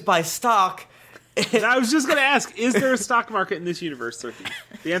need to do is buy stock. I was just going to ask, is there a stock market in this universe, Turkey?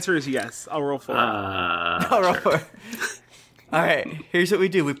 The answer is yes. I'll roll for it. I'll roll for it. All right, here's what we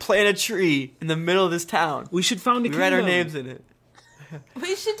do. We plant a tree in the middle of this town. We should found a kingdom. We write our names in it.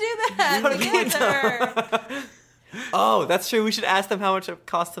 We should do that together. Oh, that's true. We should ask them how much it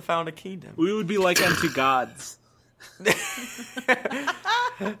costs to found a kingdom. We would be like unto gods.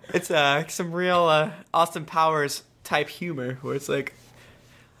 It's some real Austin Powers type humor where it's like,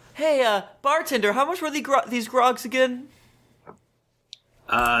 hey, bartender, how much were these grogs again?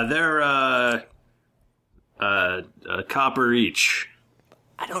 They're a copper each.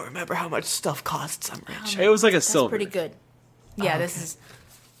 I don't remember how much stuff costs. I'm rich. It was like a That's silver. pretty good. Yeah, this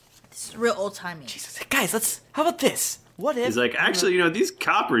is real old timey. Jesus, guys, how about this? What if? He's like, actually, these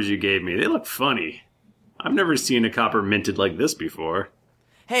coppers you gave me, they look funny. I've never seen a copper minted like this before.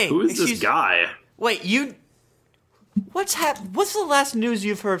 Hey, who is this guy? Wait, what's the last news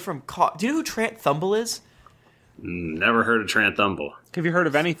you've heard from? Do you know who Trant Thumble is? Never heard of Trant Thumble. Have you heard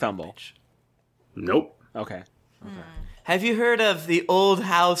of any Thumble? Nope. Okay. Have you heard of the old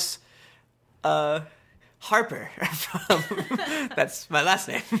house, Harper? That's my last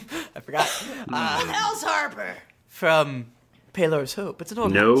name. I forgot. Hell's Harper. From Paylor's Hope. It's an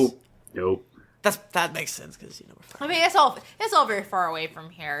old house. Nope. That makes sense because we're fine. I mean, it's all very far away from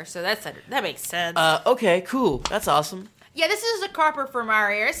here, so that makes sense. Okay, cool. That's awesome. Yeah, this is a copper from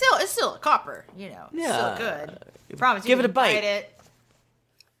our area. It's still a copper, Yeah. It's still good. Promise. Give you it a bite. It.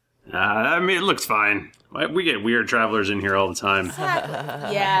 I mean, it looks fine. We get weird travelers in here all the time.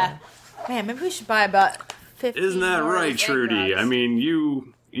 Exactly. Yeah. Man, maybe we should buy about 50. Isn't that more right, egg Trudy? rods. I mean,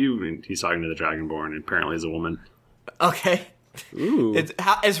 he's talking to the Dragonborn, apparently is a woman. Okay. Ooh.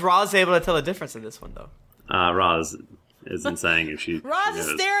 Is Roz able to tell the difference in this one, though? Roz isn't saying if she Roz is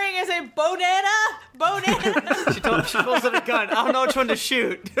knows. staring as a bonana. She pulls out a gun. I don't know which one to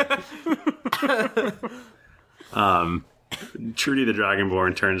shoot. Trudy the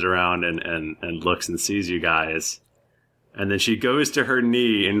Dragonborn turns around and looks and sees you guys. And then she goes to her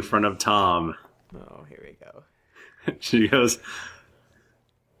knee in front of Tom. Oh, here we go. She goes,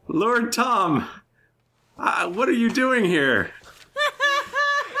 Lord Tom, what are you doing here?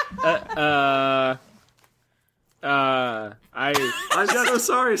 I'm so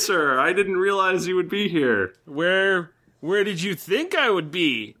sorry, sir. I didn't realize you would be here. Where did you think I would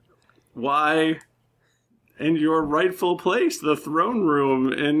be? Why, in your rightful place, the throne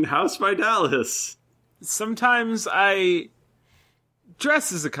room in House Vidalis. Sometimes I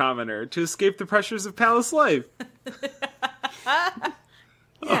dress as a commoner to escape the pressures of palace life.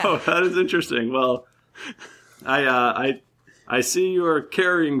 Oh, that is interesting. Well, I see you are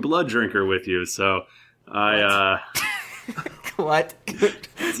carrying Blood Drinker with you, so What?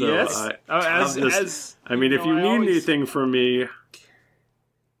 So yes. I mean, if you need anything from me,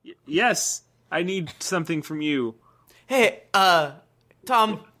 yes, I need something from you. Hey,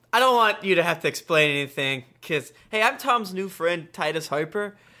 Tom, I don't want you to have to explain anything, because, hey, I'm Tom's new friend, Titus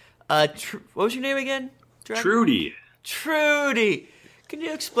Harper. What was your name again? Trudy. Trudy! Can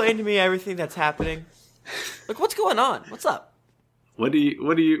you explain to me everything that's happening? Like, what's going on? What's up? What do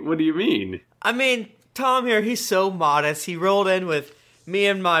you mean? I mean, Tom here, he's so modest. He rolled in with me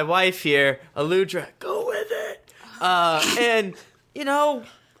and my wife here, Aludra. Go with it! And,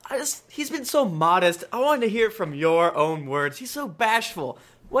 he's been so modest. I wanted to hear it from your own words. He's so bashful.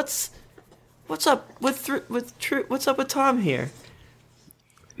 What's up with Tom here?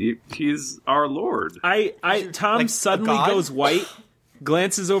 He's our lord. Tom like suddenly goes white,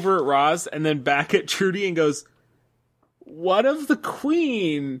 glances over at Roz, and then back at Trudy and goes, "What of the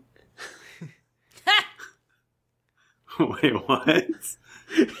queen?" Wait, what?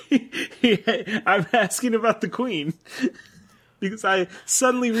 I'm asking about the queen. Because I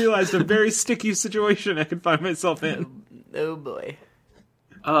suddenly realized a very sticky situation I could find myself in. Oh boy.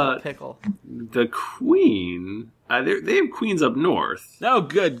 Pickle. The queen? They have queens up north. Oh,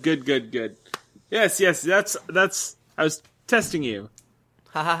 good. Yes, that's, I was testing you.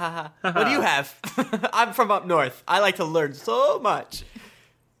 Ha ha ha ha. What do you have? I'm from up north. I like to learn so much.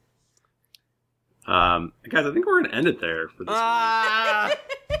 Guys, I think we're gonna end it there for this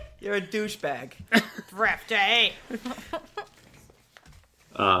week. You're a douchebag. Thrifty.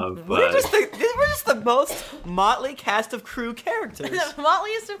 We're just the most motley cast of crew characters. The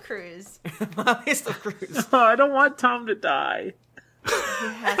motliest of crews. Motliest of crews. Oh, I don't want Tom to die.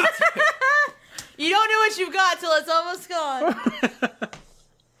 You don't know what you've got till it's almost gone.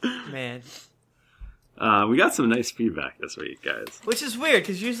 Man. We got some nice feedback this week, guys. Which is weird,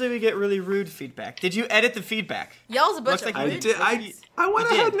 because usually we get really rude feedback. Did you edit the feedback? Y'all's a bunch Looks of like I rude did. kids. I went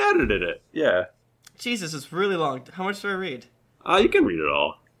ahead and edited it. Yeah. Jesus, it's really long. How much do I read? You can read it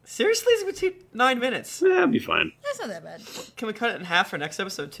all. Seriously? It's going to take 9 minutes. Yeah, it'll be fine. That's not that bad. Can we cut it in half for next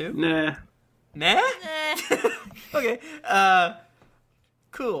episode, too? Nah. Nah? Eh. Okay.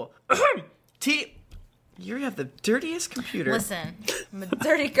 Cool. You have the dirtiest computer. Listen, I'm a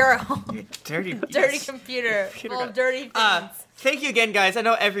dirty girl. You're dirty. Dirty computer. Full of dirty things. Thank you again, guys. I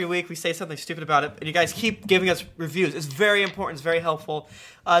know every week we say something stupid about it, and you guys keep giving us reviews. It's very important. It's very helpful.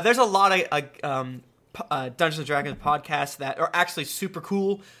 There's a lot of Dungeons & Dragons podcasts that are actually super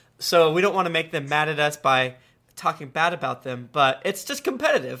cool, so we don't want to make them mad at us by talking bad about them, but it's just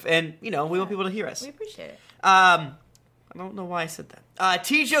competitive, and, we want people to hear us. We appreciate it. I don't know why I said that.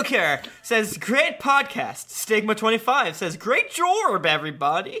 T. Joker says, great podcast. Stigma25 says, great job,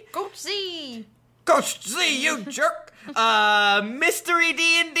 everybody. Coach Z, you jerk. Mystery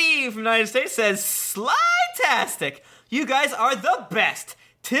D&D from the United States says, Slytastic. You guys are the best.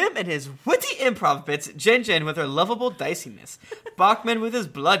 Tim and his witty improv bits, Jen with her lovable diciness, Bachman with his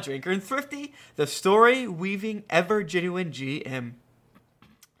blood drinker, and Thrifty, the story-weaving, ever-genuine GM.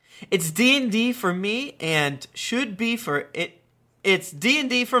 It's D&D for me and should be for it. It's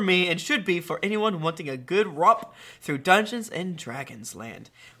D&D for me and should be for anyone wanting a good romp through Dungeons and Dragons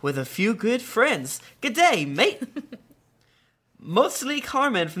land with a few good friends. G'day, mate. Mostly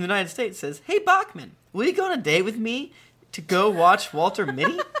Carmen from the United States says, hey, Bachman, will you go on a date with me to go watch Walter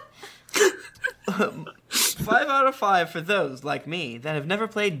Mitty? 5 out of 5 for those, like me, that have never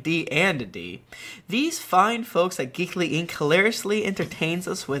played D&D. These fine folks at Geekly Inc. hilariously entertains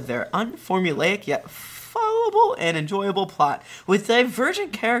us with their unformulaic yet followable and enjoyable plot, with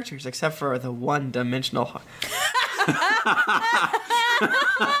divergent characters except for the one-dimensional...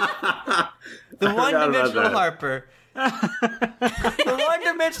 the one-dimensional Harper. The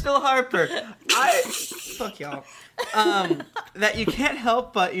one-dimensional Harper. Fuck y'all. That you can't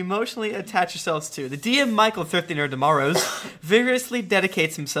help but emotionally attach yourselves to. The DM Michael Thrifty Nerd Tomorrows vigorously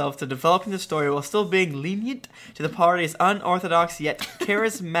dedicates himself to developing the story while still being lenient to the party's unorthodox yet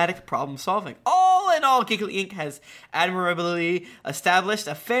charismatic problem solving. All in all, Geekly Inc. has admirably established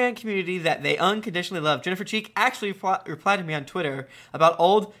a fan community that they unconditionally love. Jennifer Cheek actually replied to me on Twitter about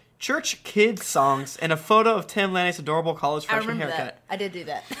old church kids songs and a photo of Tim Laney's adorable college freshman haircut. That. I did do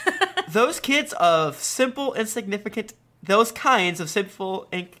that. Those kinds of simple, insignificant... I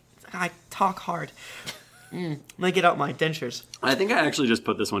talk hard. Let me get out my dentures. I think I actually just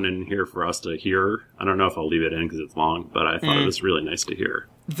put this one in here for us to hear. I don't know if I'll leave it in because it's long, but I thought it was really nice to hear.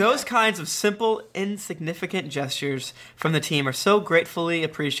 Those kinds of simple, insignificant gestures from the team are so gratefully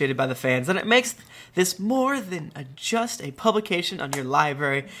appreciated by the fans, and it makes this more than just a publication on your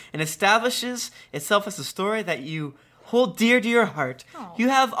library and establishes itself as a story that you hold dear to your heart. Aww. You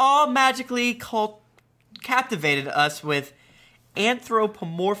have all magically captivated us with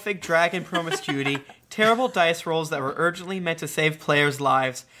anthropomorphic dragon promiscuity, terrible dice rolls that were urgently meant to save players'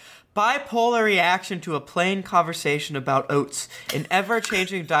 lives, bipolar reaction to a plain conversation about oats, and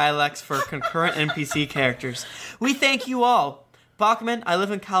ever-changing dialects for concurrent NPC characters. We thank you all. Bachman, I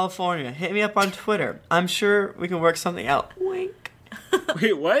live in California. Hit me up on Twitter. I'm sure we can work something out. Wink.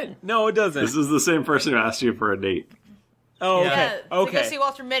 Wait, what? No, it doesn't. This is the same person who asked you for a date. Oh, okay. Yeah, okay. To go see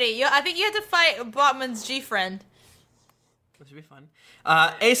Walter Mitty. I think you had to fight Bachman's G-friend. Which would be fun.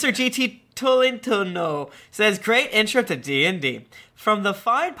 Acer GT Tolintono says, great intro to D&D. From the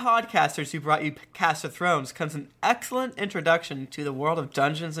fine podcasters who brought you Cast of Thrones comes an excellent introduction to the world of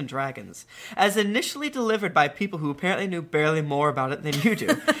Dungeons and Dragons. As initially delivered by people who apparently knew barely more about it than you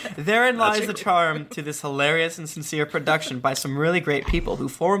do. Therein lies the charm to this hilarious and sincere production by some really great people who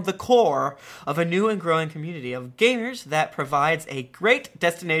form the core of a new and growing community of gamers that provides a great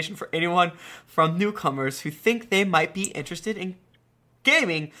destination for anyone from newcomers who think they might be interested in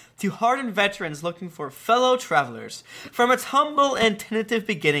gaming to hardened veterans looking for fellow travelers. From its humble and tentative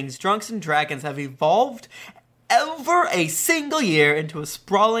beginnings, Drunks and Dragons have evolved over a single year into a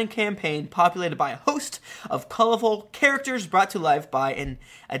sprawling campaign populated by a host of colorful characters brought to life by an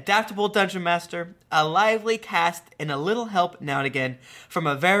adaptable dungeon master, a lively cast, and a little help now and again from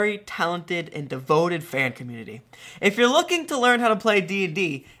a very talented and devoted fan community. If you're looking to learn how to play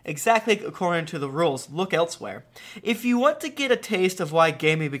D&D exactly according to the rules, look elsewhere. If you want to get a taste of why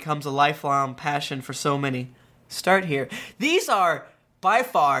gaming becomes a lifelong passion for so many, start here. These are by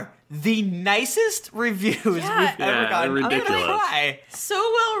far the nicest reviews we've ever gotten. Ridiculous. I'm gonna cry. So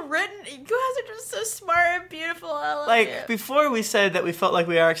well written. You guys are just so smart and beautiful. I love it. Before we said that we felt like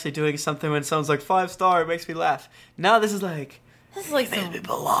we are actually doing something when someone's like 5-star, it makes me laugh. Now this is like some like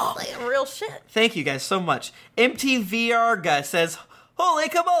real shit. Thank you guys so much. MTVRga says, holy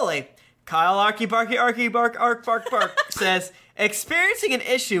kaboli. Kyle Arky Barky Arky Bark Ark Bark Bark says, experiencing an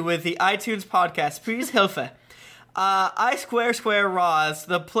issue with the iTunes podcast, please Hilfe. I square Roz.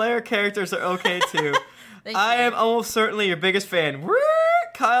 The player characters are okay too. I am almost certainly your biggest fan.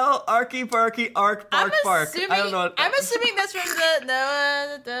 Kyle, Arky, Barky, Ark, Bark, Bark. I don't know. I'm assuming that's from the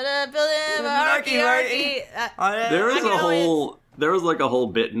Arky. There was like a whole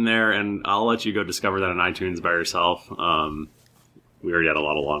bit in there, and I'll let you go discover that on iTunes by yourself. We already had a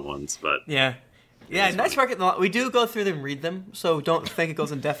lot of long ones, but yeah, Nice Market. We do go through them, and read them, so don't think it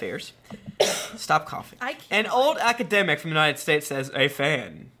goes in deaf ears. Stop coughing. An old academic from the United States says, "A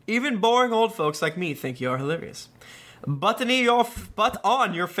fan. Even boring old folks like me think you are hilarious. Butt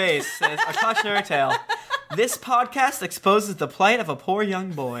on your face," says a cautionary tale. This podcast exposes the plight of a poor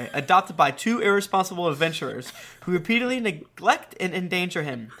young boy adopted by two irresponsible adventurers who repeatedly neglect and endanger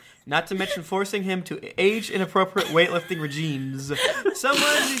him, not to mention forcing him to age-inappropriate weightlifting regimes.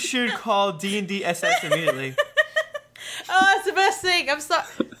 Someone should call D&D SS immediately. Oh, that's the best thing. I'm sorry.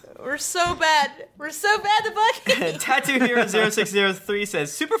 We're so bad. We're so bad, the Bucky. Tattoo Hero 0603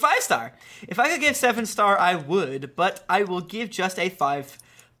 says, Super 5-star. If I could give 7-star, I would, but I will give just a 5.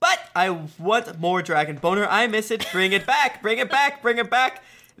 But I want more Dragon Boner. I miss it. Bring it back. Bring it back. Bring it back.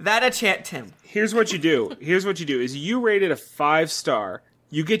 That a chant, Tim. Here's what you do. Is you rate it a 5-star.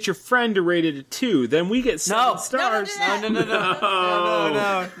 You get your friend to rate it a 2. Then we get 7 stars.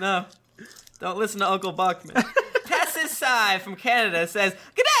 No. Don't listen to Uncle Buckman. Tessis Sai from Canada says,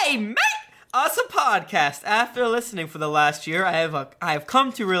 G'day, mate! Awesome podcast. After listening for the last year, I have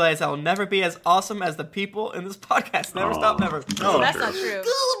come to realize I will never be as awesome as the people in this podcast. Never stop, never. No, that's not true.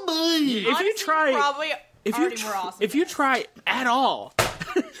 If you try at all,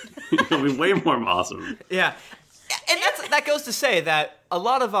 you'll be way more awesome. Yeah. And that goes to say that a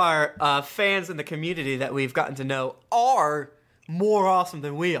lot of our fans in the community that we've gotten to know are more awesome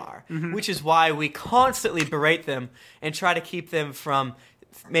than we are, which is why we constantly berate them and try to keep them from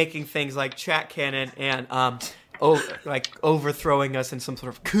making things like chat cannon and overthrowing us in some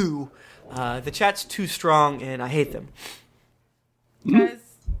sort of coup. The chat's too strong, and I hate them. Guys,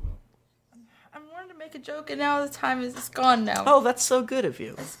 I wanted to make a joke, and now the time is gone now. Oh, that's so good of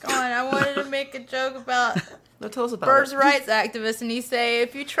you. It's gone. I wanted to make a joke about tell us about birds' rights activists, and he say,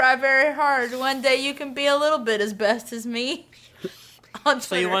 if you try very hard, one day you can be a little bit as best as me. On Twitter.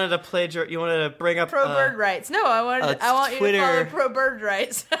 So you wanted to bring up pro bird rights? No, I want you to follow pro bird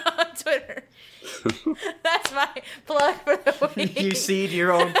rights on Twitter. That's my plug for the week. You seed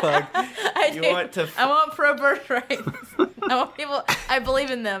your own plug. I want pro bird rights. I want people. I believe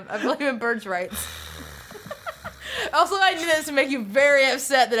in them. I believe in birds' rights. Also, I did this to make you very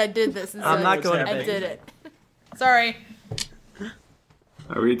upset that I did this. I'm not going to. I did it. Sorry.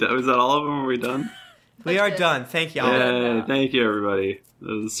 Are we done? Was that all of them? Are we done? We are done. Thank y'all. Yeah, thank you, everybody.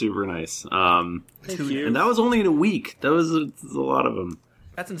 That was super nice. Thank you. And that was only in a week. That was a lot of them.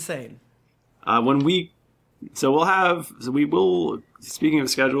 That's insane. We will, speaking of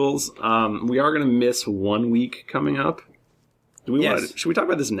schedules, we are going to miss 1 week coming up. Should we talk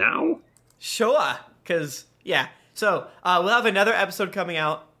about this now? Sure. Because, yeah. So, we'll have another episode coming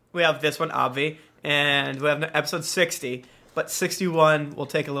out. We have this one, Obvi. And we have episode 60. But 61 will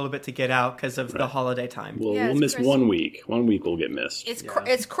take a little bit to get out because of the holiday time. We'll miss Christmas. 1 week. 1 week will get missed. It's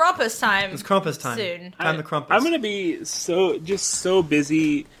Krampus time. It's Krampus time. Soon. Time to Krampus. I'm going to be so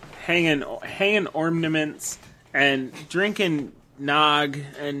busy hanging ornaments and drinking nog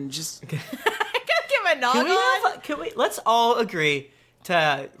and just... I gotta get my nog on. Let's all agree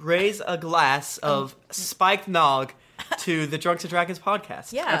to raise a glass of spiked nog to the Drunks and Dragons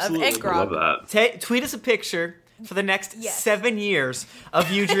podcast. Yeah, absolutely. Of egg grog. I love that. Tweet us a picture for the next 7 years of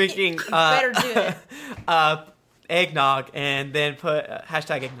you drinking better do it. Eggnog, and then put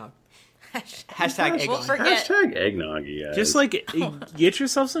hashtag eggnog. Hashtag eggnog. We'll forget. Hashtag eggnog, you guys. Just get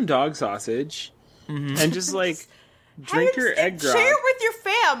yourself some dog sausage and just drink your egg grog. Share it with your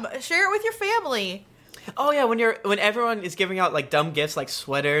Share it with your family. Oh yeah, when everyone is giving out dumb gifts like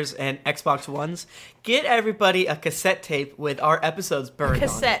sweaters and Xbox Ones, get everybody a cassette tape with our episodes burned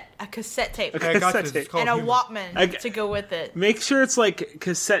on it. A cassette tape. A cassette tape. And a Walkman to go with it. Make sure it's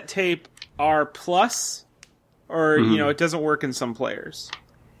cassette tape R+, or it doesn't work in some players.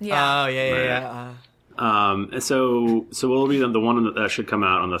 Yeah. Oh yeah. So we'll be the one that should come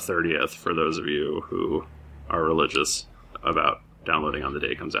out on the 30th for those of you who are religious about downloading on the day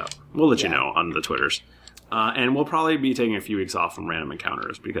it comes out. We'll let you know on the Twitters. And we'll probably be taking a few weeks off from random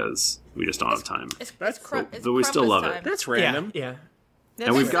encounters because we just don't have time. But we still love it. That's random. Yeah.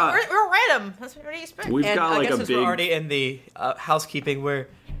 And we've got... We're random. That's what do you expect? We've got I guess a big... we're already in the housekeeping where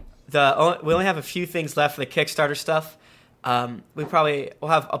we only have a few things left for the Kickstarter stuff. We'll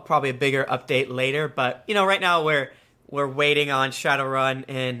have a bigger update later, but right now we're waiting on Shadowrun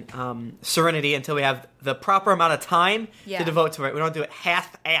and Serenity until we have the proper amount of time to devote to it. We don't do it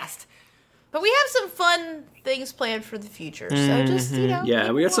half-assed. But we have some fun things planned for the future, so just,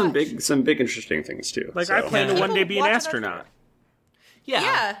 Yeah, we got some big interesting things, too. Like, I plan to one day be an astronaut.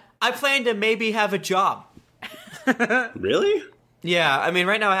 Yeah. I plan to maybe have a job. Really? Yeah, I mean,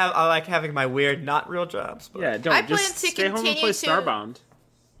 right now I like having my weird, not real jobs. But. Yeah, don't. Just stay home and play Starbound.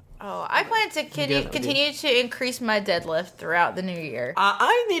 Oh, I plan to continue to increase my deadlift throughout the new year.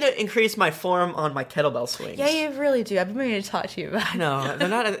 I need to increase my form on my kettlebell swings. Yeah, you really do. I've been meaning to talk to you about it. I know. They're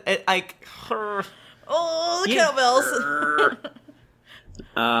not like... Oh, the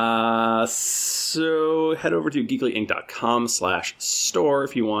kettlebells. So head over to geeklyinc.com/store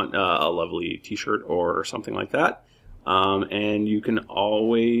if you want a lovely t-shirt or something like that. And you can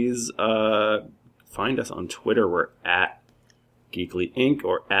always find us on Twitter. We're at Geekly Inc.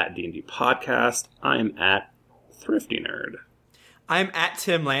 or at D&D Podcast. I'm at Thrifty Nerd. I'm at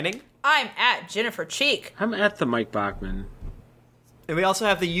Tim Lanning. I'm at Jennifer Cheek. I'm at the Mike Bachman. And we also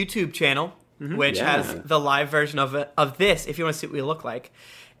have the YouTube channel, which has the live version of this, if you want to see what we look like.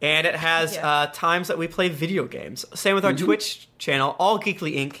 And it has times that we play video games. Same with our Twitch channel, all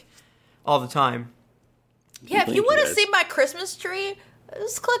Geekly Inc. all the time. Yeah, if you want to see my Christmas tree,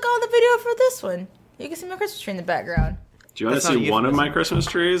 just click on the video for this one. You can see my Christmas tree in the background. Do you want to see one of my Christmas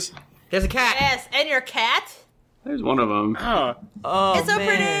trees? There's a cat. Yes, and your cat? There's one of them. Oh, it's so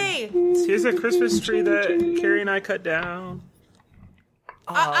pretty. Here's a Christmas tree that Carrie and I cut down.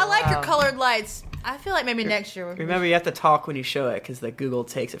 I like your colored lights. I feel like maybe next year. Remember, you have to talk when you show it because the Google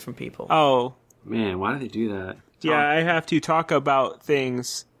takes it from people. Oh. Man, why do they do that? Yeah, I have to talk about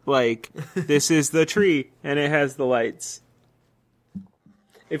things like, this is the tree, and it has the lights. So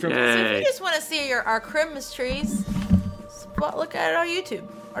if you just want to see our Christmas trees, look at it on YouTube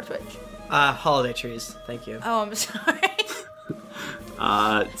or Twitch. Holiday trees. Thank you. Oh, I'm sorry.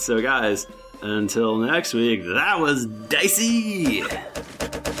 So guys, until next week, that was Dicey!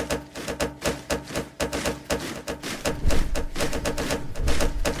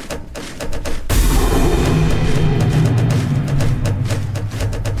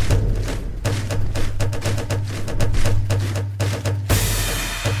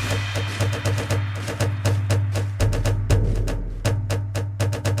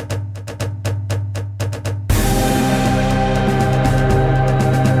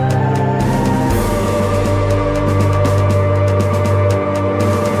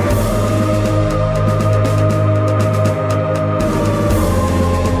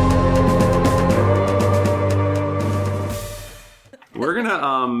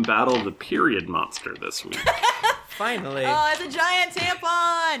 Battle the period monster this week. Finally. Oh, it's a giant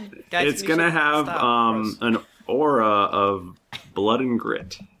tampon. Guys, it's gonna have an aura of blood and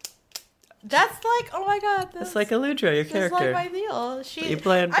grit. That's like, oh my god. That's like Aludra, your character. That's like my deal. I think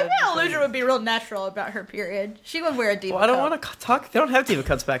Aludra would be real natural about her period. She would wear a diva cup. I don't want to talk. They don't have diva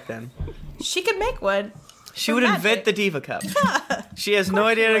cups back then. She could make one. She would invent the diva cup. She has no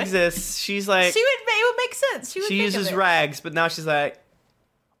idea it exists. She's like... It would make sense. She uses rags, but now she's like...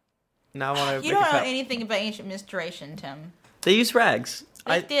 Now I want to. You don't know anything about ancient menstruation, Tim. They use rags.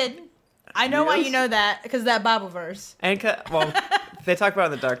 They did. I know why you know that, because that Bible verse. They talk about it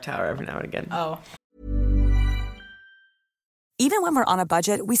in the Dark Tower every now and again. Oh. Even when we're on a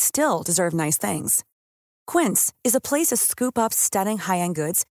budget, we still deserve nice things. Quince is a place to scoop up stunning high-end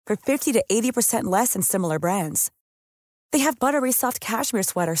goods for 50 to 80% less than similar brands. They have buttery soft cashmere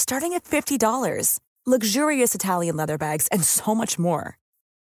sweaters starting at $50, luxurious Italian leather bags, and so much more.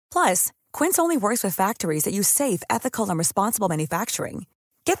 Plus, Quince only works with factories that use safe, ethical, and responsible manufacturing.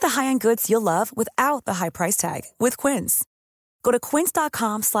 Get the high-end goods you'll love without the high price tag with Quince. Go to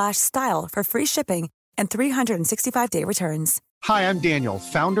quince.com/style for free shipping and 365-day returns. Hi, I'm Daniel,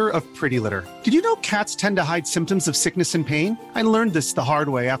 founder of Pretty Litter. Did you know cats tend to hide symptoms of sickness and pain? I learned this the hard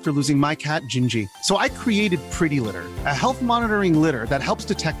way after losing my cat, Gingy. So I created Pretty Litter, a health monitoring litter that helps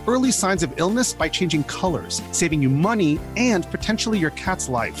detect early signs of illness by changing colors, saving you money and potentially your cat's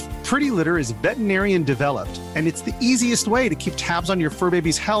life. Pretty Litter is veterinarian developed, and it's the easiest way to keep tabs on your fur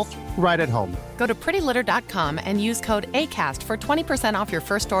baby's health right at home. Go to prettylitter.com and use code ACAST for 20% off your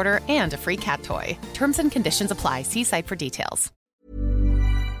first order and a free cat toy. Terms and conditions apply. See site for details.